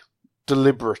eerily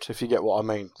deliberate, if you get what I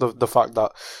mean. The fact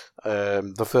that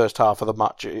the first half of the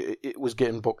match, it was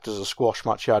getting booked as a squash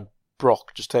match. You had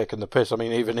Brock just taking the piss. I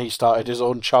mean, even he started his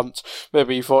own chants.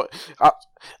 Maybe he thought...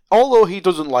 although he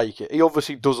doesn't like it, he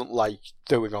obviously doesn't like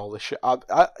doing all this shit.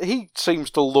 He seems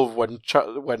to love when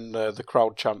the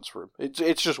crowd chants for him.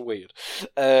 It's just weird.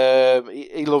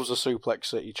 He loves a Suplex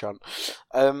City chant.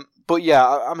 But yeah,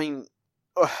 I mean,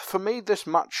 for me, this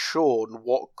match showed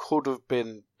what could have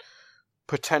been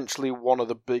potentially one of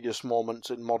the biggest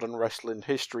moments in modern wrestling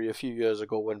history a few years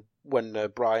ago when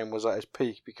Bryan was at his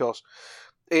peak. Because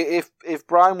if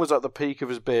Bryan was at the peak of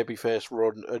his babyface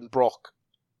run and Brock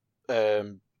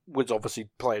was obviously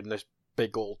playing this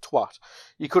big old twat,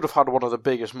 you could have had one of the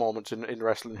biggest moments in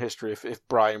wrestling history if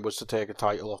Bryan was to take a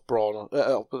title off Brock.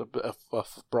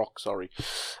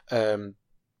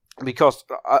 Because,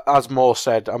 as Mo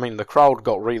said, I mean, the crowd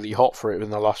got really hot for it in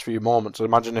the last few moments.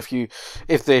 Imagine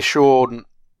if they showed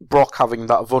Brock having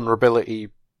that vulnerability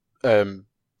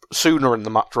sooner in the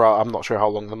match. Right? I'm not sure how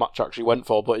long the match actually went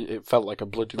for, but it felt like a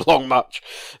bloody long match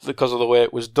because of the way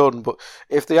it was done. But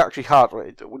if they actually had,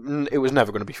 it was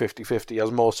never going to be 50-50,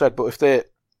 as Mo said. But if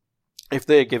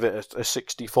they give it a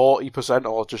 60-40%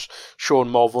 or just showing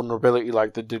more vulnerability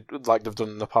like they've done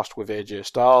in the past with AJ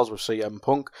Styles, with CM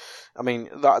Punk, I mean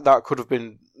that could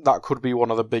be one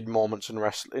of the big moments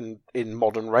in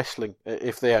modern wrestling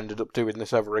if they ended up doing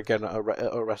this ever again at a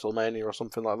WrestleMania or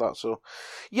something like that. So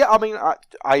yeah, I mean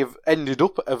I've ended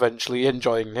up eventually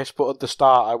enjoying this, but at the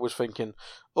start I was thinking,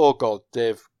 oh god,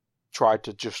 they've tried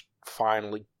to just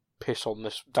finally piss on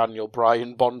this Daniel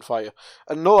Bryan bonfire.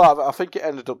 And no, I think it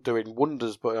ended up doing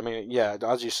wonders, but I mean, yeah,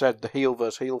 as you said, the heel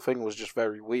versus heel thing was just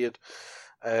very weird.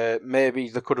 Maybe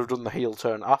they could have done the heel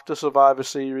turn after Survivor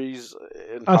Series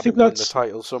and I think that's the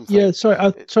title. Something. Yeah,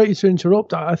 sorry to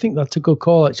interrupt. I think that's a good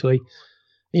call, actually.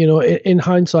 In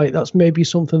hindsight, that's maybe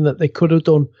something that they could have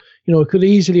done. Could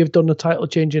easily have done a title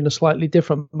change in a slightly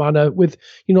different manner with,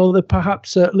 the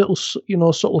perhaps little,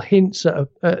 subtle hints at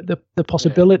the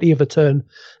possibility of a turn,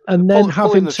 and then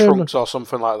having the trunks or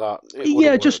something like that.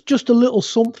 Yeah, just a little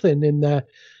something in there,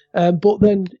 but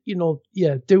then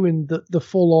doing the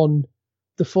full on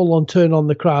turn on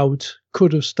the crowd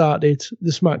could have started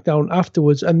the SmackDown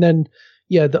afterwards, and then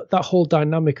that whole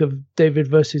dynamic of David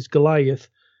versus Goliath,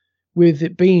 with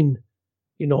it being,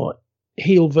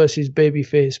 heel versus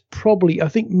babyface, probably I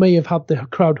think may have had the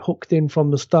crowd hooked in from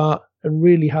the start and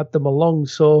really had them along.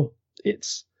 So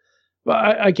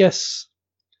I guess,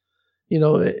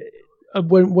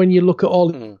 when you look at all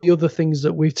the other things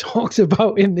that we've talked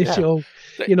about in this show,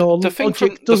 the thing for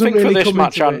this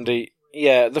match, Andy.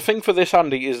 Yeah, the thing for this,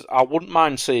 Andy, is I wouldn't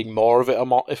mind seeing more of it.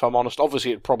 If I'm honest,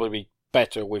 obviously it'd probably be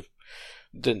better with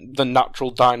the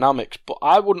natural dynamics, but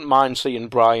I wouldn't mind seeing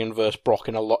Bryan versus Brock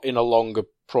in a longer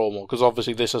promo, because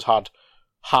obviously this has had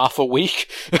half a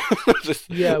week. That's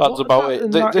about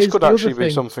it. This could actually be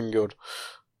something good.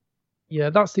 Yeah,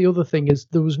 that's the other thing, is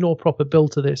there was no proper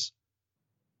build to this.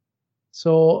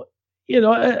 So,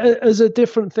 as a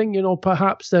different thing,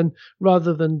 perhaps then,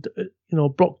 rather than,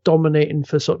 Brock dominating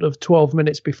for sort of 12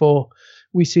 minutes before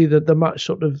we see that the match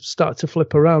sort of start to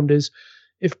flip around, is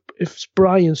if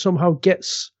Bryan somehow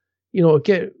gets,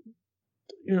 even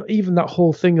that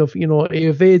whole thing of, he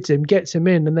evades him, gets him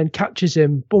in, and then catches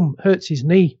him, boom, hurts his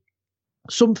knee.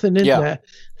 Something in there,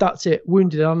 that's it,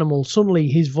 wounded animal. Suddenly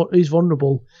he's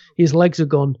vulnerable, his legs are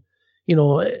gone.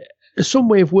 Some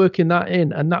way of working that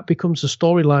in, and that becomes the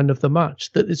storyline of the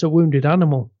match, that it's a wounded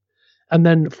animal. And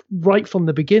then right from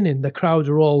the beginning, the crowd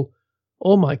are all,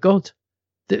 oh my God,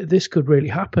 this could really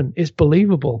happen. It's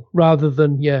believable, rather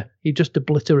than, he just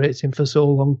obliterates him for so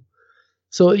long.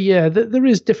 So there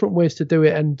is different ways to do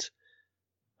it, and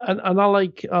I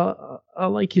like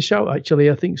your shout, actually.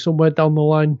 I think somewhere down the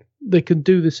line they can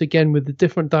do this again with a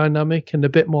different dynamic and a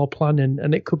bit more planning,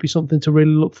 and it could be something to really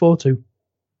look forward to.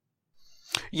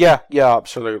 Yeah,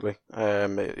 absolutely.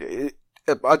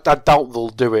 I doubt they'll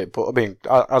do it, but I mean,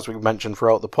 as we mentioned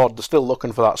throughout the pod, they're still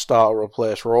looking for that star to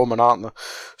replace Roman, aren't they?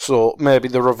 So maybe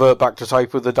they revert back to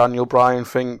type with the Daniel Bryan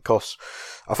thing, because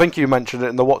I think you mentioned it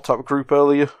in the WhatsApp group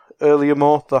earlier,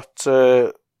 Mo,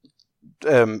 that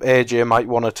AJ might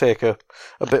want to take a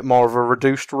bit more of a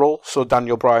reduced role, so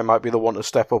Daniel Bryan might be the one to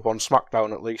step up on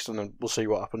SmackDown at least, and then we'll see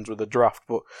what happens with the draft.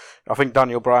 But I think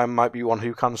Daniel Bryan might be one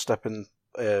who can step in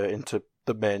into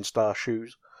the main star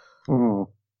shoes. Mm.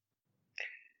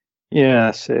 Yeah,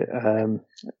 that's it.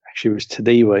 Actually, it was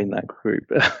Tadiwa in that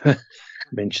group.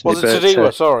 Mentioned was it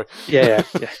Tadiwa? Sorry. Yeah.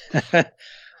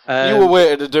 You were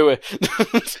waiting to do it.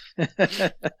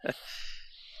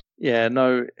 Yeah,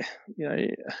 no,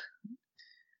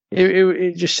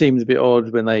 it just seemed a bit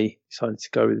odd when they decided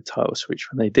to go with the title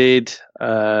switch when they did,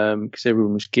 because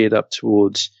everyone was geared up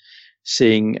towards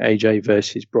seeing AJ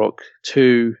versus Brock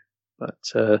 2, but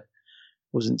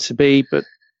wasn't to be. But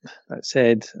that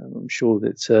said, I'm sure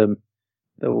that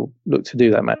they'll look to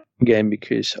do that match again,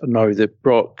 because I know that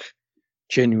Brock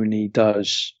genuinely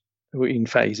does. In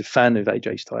fact, he's a fan of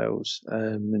AJ Styles,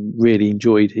 and really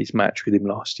enjoyed his match with him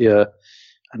last year,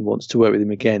 and wants to work with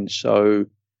him again. So,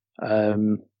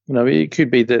 it could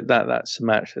be that's a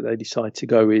match that they decide to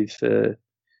go with,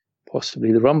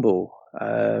 possibly the Rumble.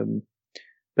 But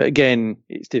again,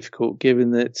 it's difficult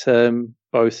given that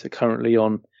both are currently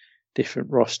on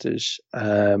different rosters.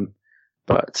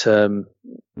 But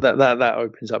that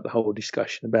opens up the whole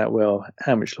discussion about, well,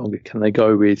 how much longer can they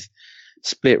go with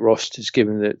split rosters,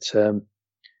 given that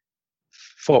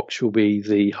Fox will be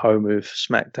the home of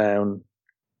SmackDown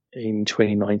in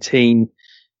 2019,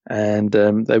 and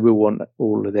they will want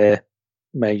all of their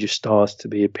major stars to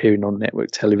be appearing on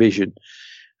network television.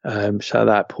 So at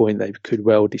that point, they could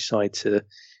well decide to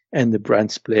end the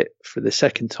brand split for the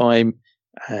second time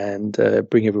and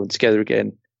bring everyone together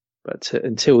again. But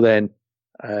until then,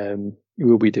 it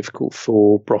will be difficult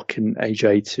for Brock and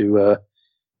AJ to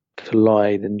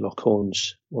collide and lock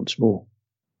horns once more.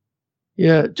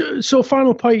 Yeah. So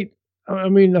final point. I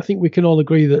mean, I think we can all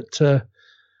agree that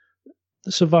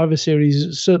the Survivor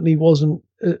Series certainly wasn't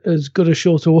as good a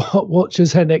show to watch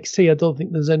as NXT. I don't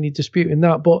think there's any dispute in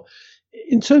that. But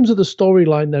in terms of the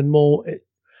storyline, then, Mo,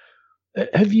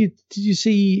 do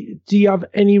you have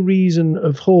any reason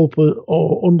of hope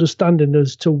or understanding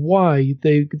as to why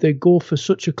they go for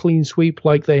such a clean sweep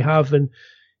like they have? And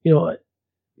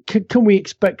can we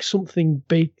expect something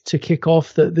big to kick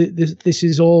off, that this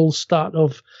is all start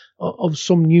of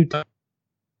some new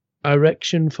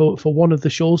direction for one of the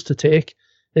shows to take,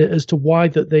 as to why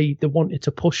that they wanted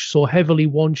to push so heavily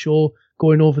one show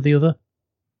going over the other?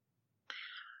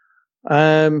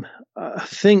 I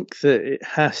think that it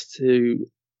has to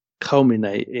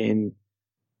culminate in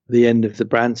the end of the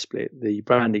brand split, the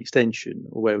brand extension,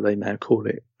 or whatever they now call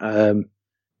it.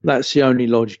 That's the only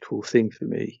logical thing for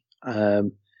me.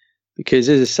 Because,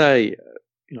 as I say,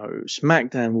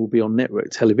 SmackDown will be on network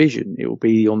television. It will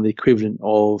be on the equivalent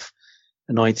of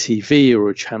an ITV or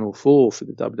a Channel 4 for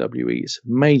the WWE. It's a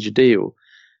major deal.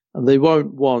 And they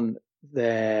won't want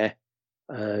their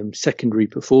secondary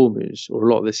performers, or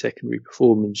a lot of their secondary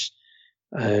performers,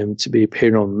 to be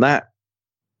appearing on that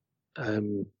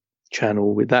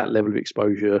channel with that level of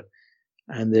exposure,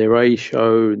 and their A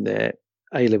show and their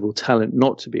A-level talent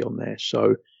not to be on there.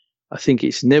 So I think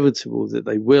it's inevitable that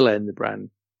they will end the brand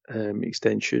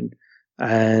extension.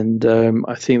 And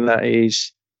I think that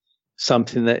is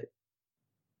something that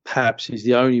perhaps is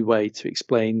the only way to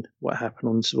explain what happened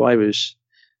on Survivors,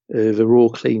 the Raw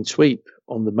clean sweep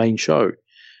on the main show.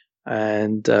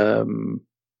 And,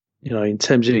 in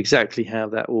terms of exactly how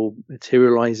that all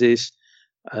materializes,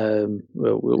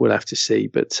 we'll have to see.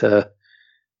 But,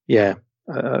 yeah,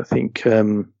 I think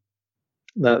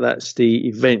that's the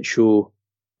eventual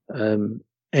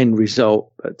end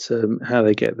result. But how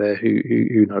they get there,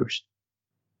 who knows?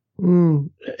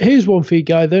 Here's one for you,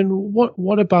 Guy. Then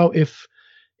what about if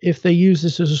they use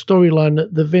this as a storyline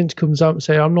that the Vince comes out and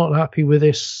say, "I'm not happy with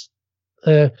this,"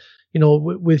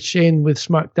 with Shane with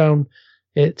SmackDown,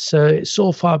 it's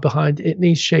so far behind, it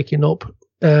needs shaking up.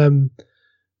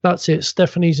 That's it.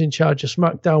 Stephanie's in charge of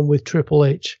SmackDown with Triple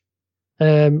H,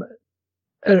 and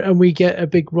we get a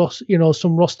big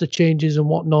some roster changes and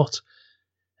whatnot,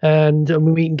 and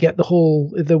we can get the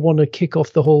whole. If they want to kick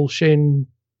off the whole Shane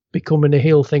becoming a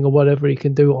heel thing or whatever, he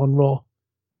can do it on Raw.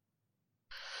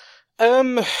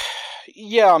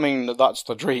 Yeah, I mean, that's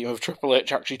the dream of Triple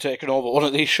H actually taking over one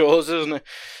of these shows, isn't it?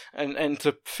 And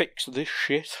to fix this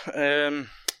shit.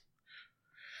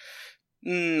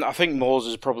 I think Moz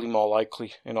is probably more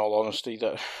likely, in all honesty.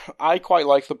 That I quite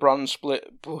like the brand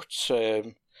split, but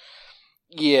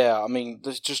yeah, I mean,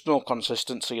 there's just no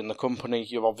consistency in the company.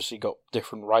 You've obviously got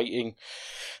different writing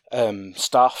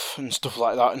staff and stuff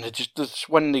like that, and it's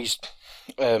when these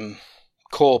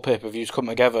core pay-per-views come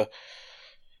together,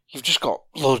 you've just got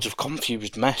loads of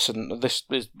confused mess, and this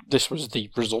was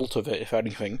the result of it, if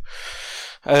anything.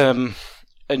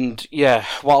 And yeah,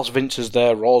 whilst Vince is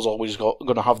there, Raw's always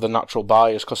going to have the natural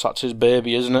bias because that's his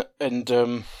baby, isn't it?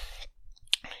 And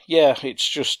yeah, it's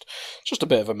just a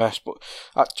bit of a mess. But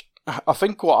I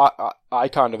think what I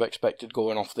kind of expected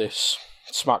going off this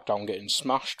SmackDown getting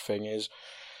smashed thing is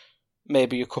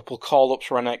maybe a couple call-ups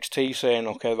for NXT saying,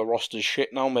 okay, the roster's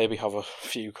shit now, maybe have a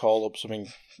few call-ups. I mean,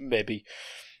 maybe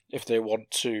if they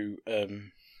want to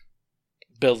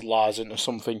build Lars into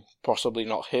something, possibly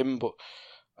not him, but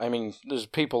I mean, there's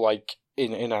people like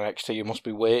in NXT who must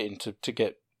be waiting to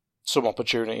get some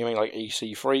opportunity. I mean, like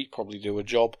EC3 probably do a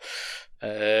job.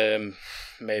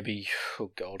 Maybe,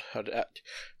 oh God,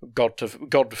 God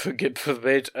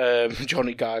forbid,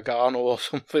 Johnny Gargano or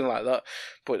something like that.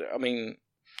 But I mean,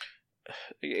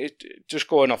 just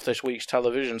going off this week's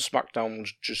television, SmackDown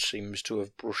just seems to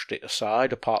have brushed it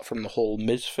aside, apart from the whole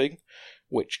Miz thing,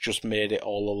 which just made it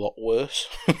all a lot worse.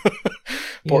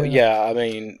 But yeah, I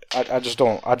mean, I just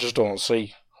don't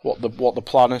see what the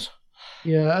plan is.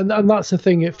 Yeah, and that's the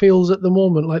thing. It feels at the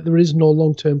moment like there is no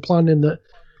long-term plan, in that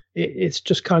it's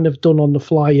just kind of done on the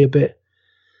fly a bit.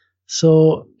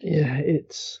 So yeah,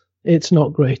 it's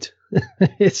not great.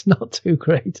 It's not too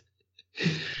great.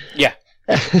 Yeah,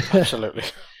 absolutely.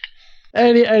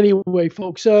 Anyway,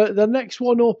 folks, the next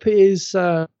one up is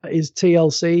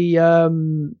TLC.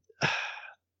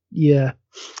 Yeah.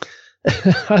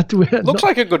 looks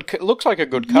like a good card.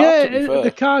 Yeah, to be fair. The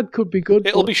card could be good.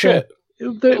 It'll be shit.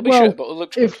 It'll be shit, but it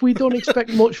looks good. If we don't expect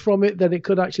much from it, then it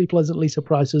could actually pleasantly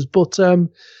surprise us. But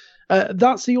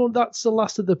that's the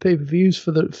last of the pay-per-views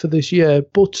for this year.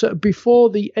 But before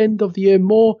the end of the year,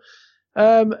 more.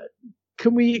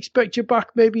 Can we expect you back?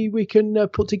 Maybe we can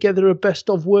put together a best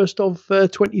of worst of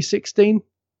 2016,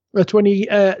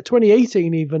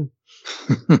 2018 even.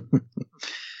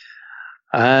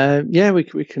 Yeah, we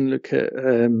can look at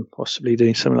possibly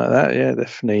doing something like that. Yeah,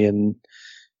 definitely. And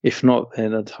if not,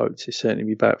 then I'd hope to certainly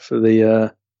be back for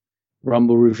the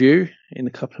Rumble review in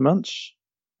a couple of months.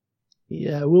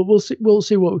 Yeah, we'll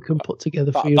see what we can put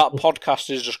together for you. That podcast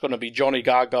is just going to be Johnny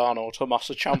Gargano,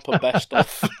 Tommaso Ciampa best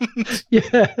of.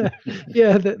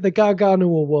 yeah, the Gargano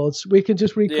Awards. We can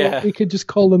just we can just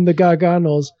call them the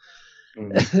Garganos.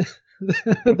 The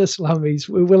Slammies.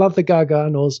 We'll have the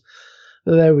Garganos.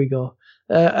 There we go.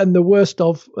 And the worst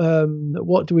of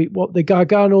what the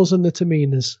Garganos and the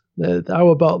Taminas. How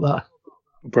about that?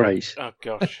 Brace. Oh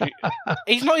gosh,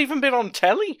 he's not even been on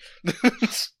telly.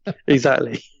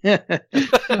 Exactly.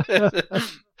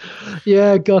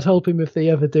 Yeah, God help him if they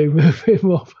ever do move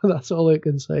him up. That's all I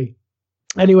can say.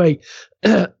 Anyway,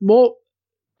 Mo,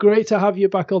 great to have you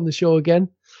back on the show again.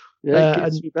 Yeah,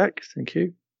 good to be back. Thank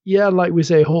you. Yeah, like we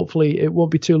say, hopefully it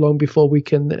won't be too long before we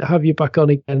can have you back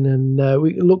on again, and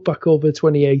we can look back over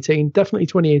 2018, definitely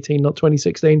 2018, not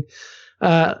 2016.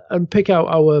 And pick out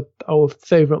our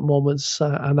favourite moments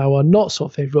and our not so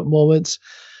favourite moments.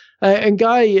 And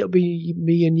Guy, it'll be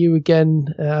me and you again,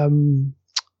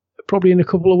 probably in a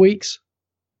couple of weeks.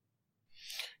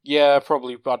 Yeah,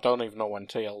 probably. I don't even know when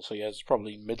TLC is.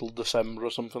 Probably middle December or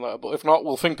something like that. But if not,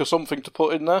 we'll think of something to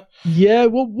put in there. Yeah,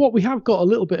 well, what we have got a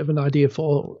little bit of an idea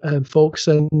for, folks,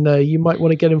 and you might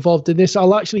want to get involved in this.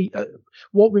 I'll actually,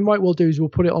 what we might well do is we'll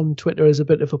put it on Twitter as a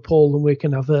bit of a poll, and we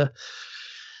can have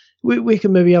we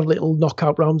can maybe have little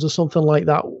knockout rounds or something like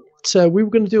that. So we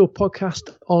were going to do a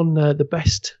podcast on the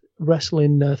best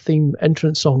wrestling theme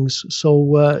entrance songs.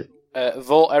 So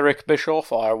vote Eric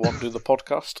Bischoff, or I won't do the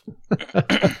podcast.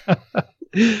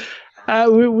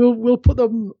 We'll put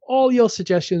them, all your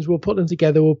suggestions, we'll put them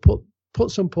together. We'll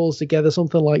put some polls together,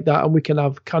 something like that, and we can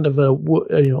have kind of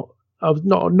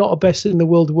not a best in the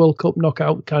World Cup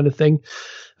knockout kind of thing.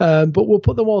 But we'll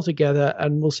put them all together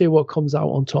and we'll see what comes out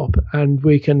on top, and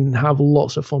we can have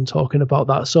lots of fun talking about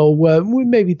that. So we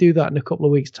maybe do that in a couple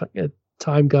of weeks'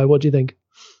 time, Guy. What do you think?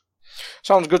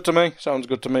 Sounds good to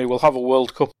me. We'll have a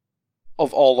World Cup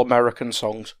of all American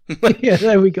songs. Yeah,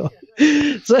 there we go.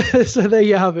 So there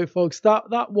you have it, folks.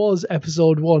 That was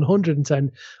episode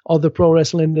 110 of the Pro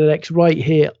Wrestling Index right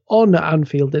here on the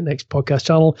Anfield Index podcast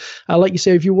channel. Like you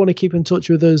say, if you want to keep in touch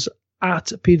with us,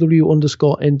 at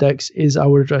PW_index is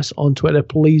our address on Twitter.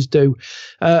 Please do.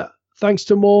 Thanks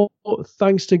to Mo,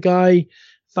 thanks to Guy,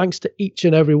 thanks to each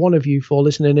and every one of you for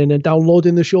listening in and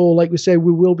downloading the show. Like we say,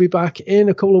 we will be back in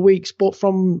a couple of weeks, but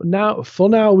for now,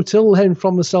 till then,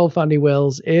 from myself, Andy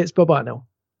Wales, it's bye-bye now.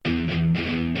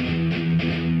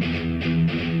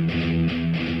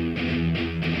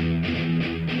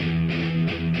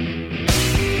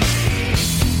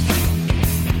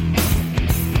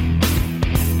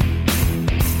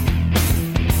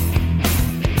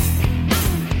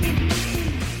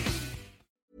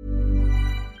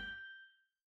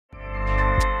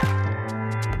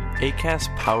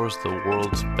 Acast powers the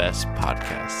world's best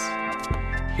podcasts.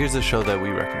 Here's a show that we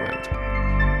recommend.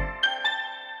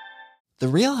 The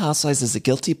Real Housewives is a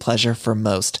guilty pleasure for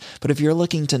most, but if you're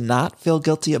looking to not feel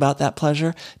guilty about that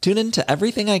pleasure, tune in to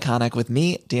Everything Iconic with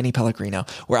me, Danny Pellegrino,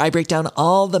 where I break down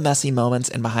all the messy moments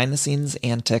and behind-the-scenes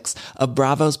antics of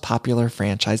Bravo's popular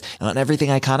franchise. And on Everything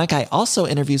Iconic, I also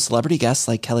interview celebrity guests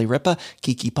like Kelly Ripa,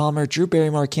 Keke Palmer, Drew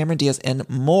Barrymore, Cameron Diaz, and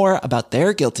more about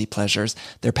their guilty pleasures,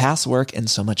 their past work, and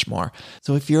so much more.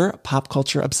 So if you're pop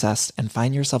culture obsessed and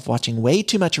find yourself watching way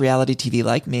too much reality TV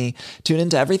like me, tune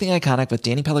into Everything Iconic with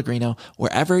Danny Pellegrino,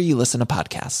 wherever you listen to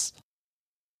podcasts.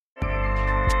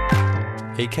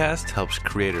 Acast helps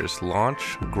creators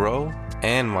launch, grow,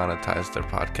 and monetize their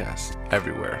podcasts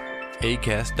everywhere.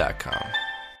 Acast.com.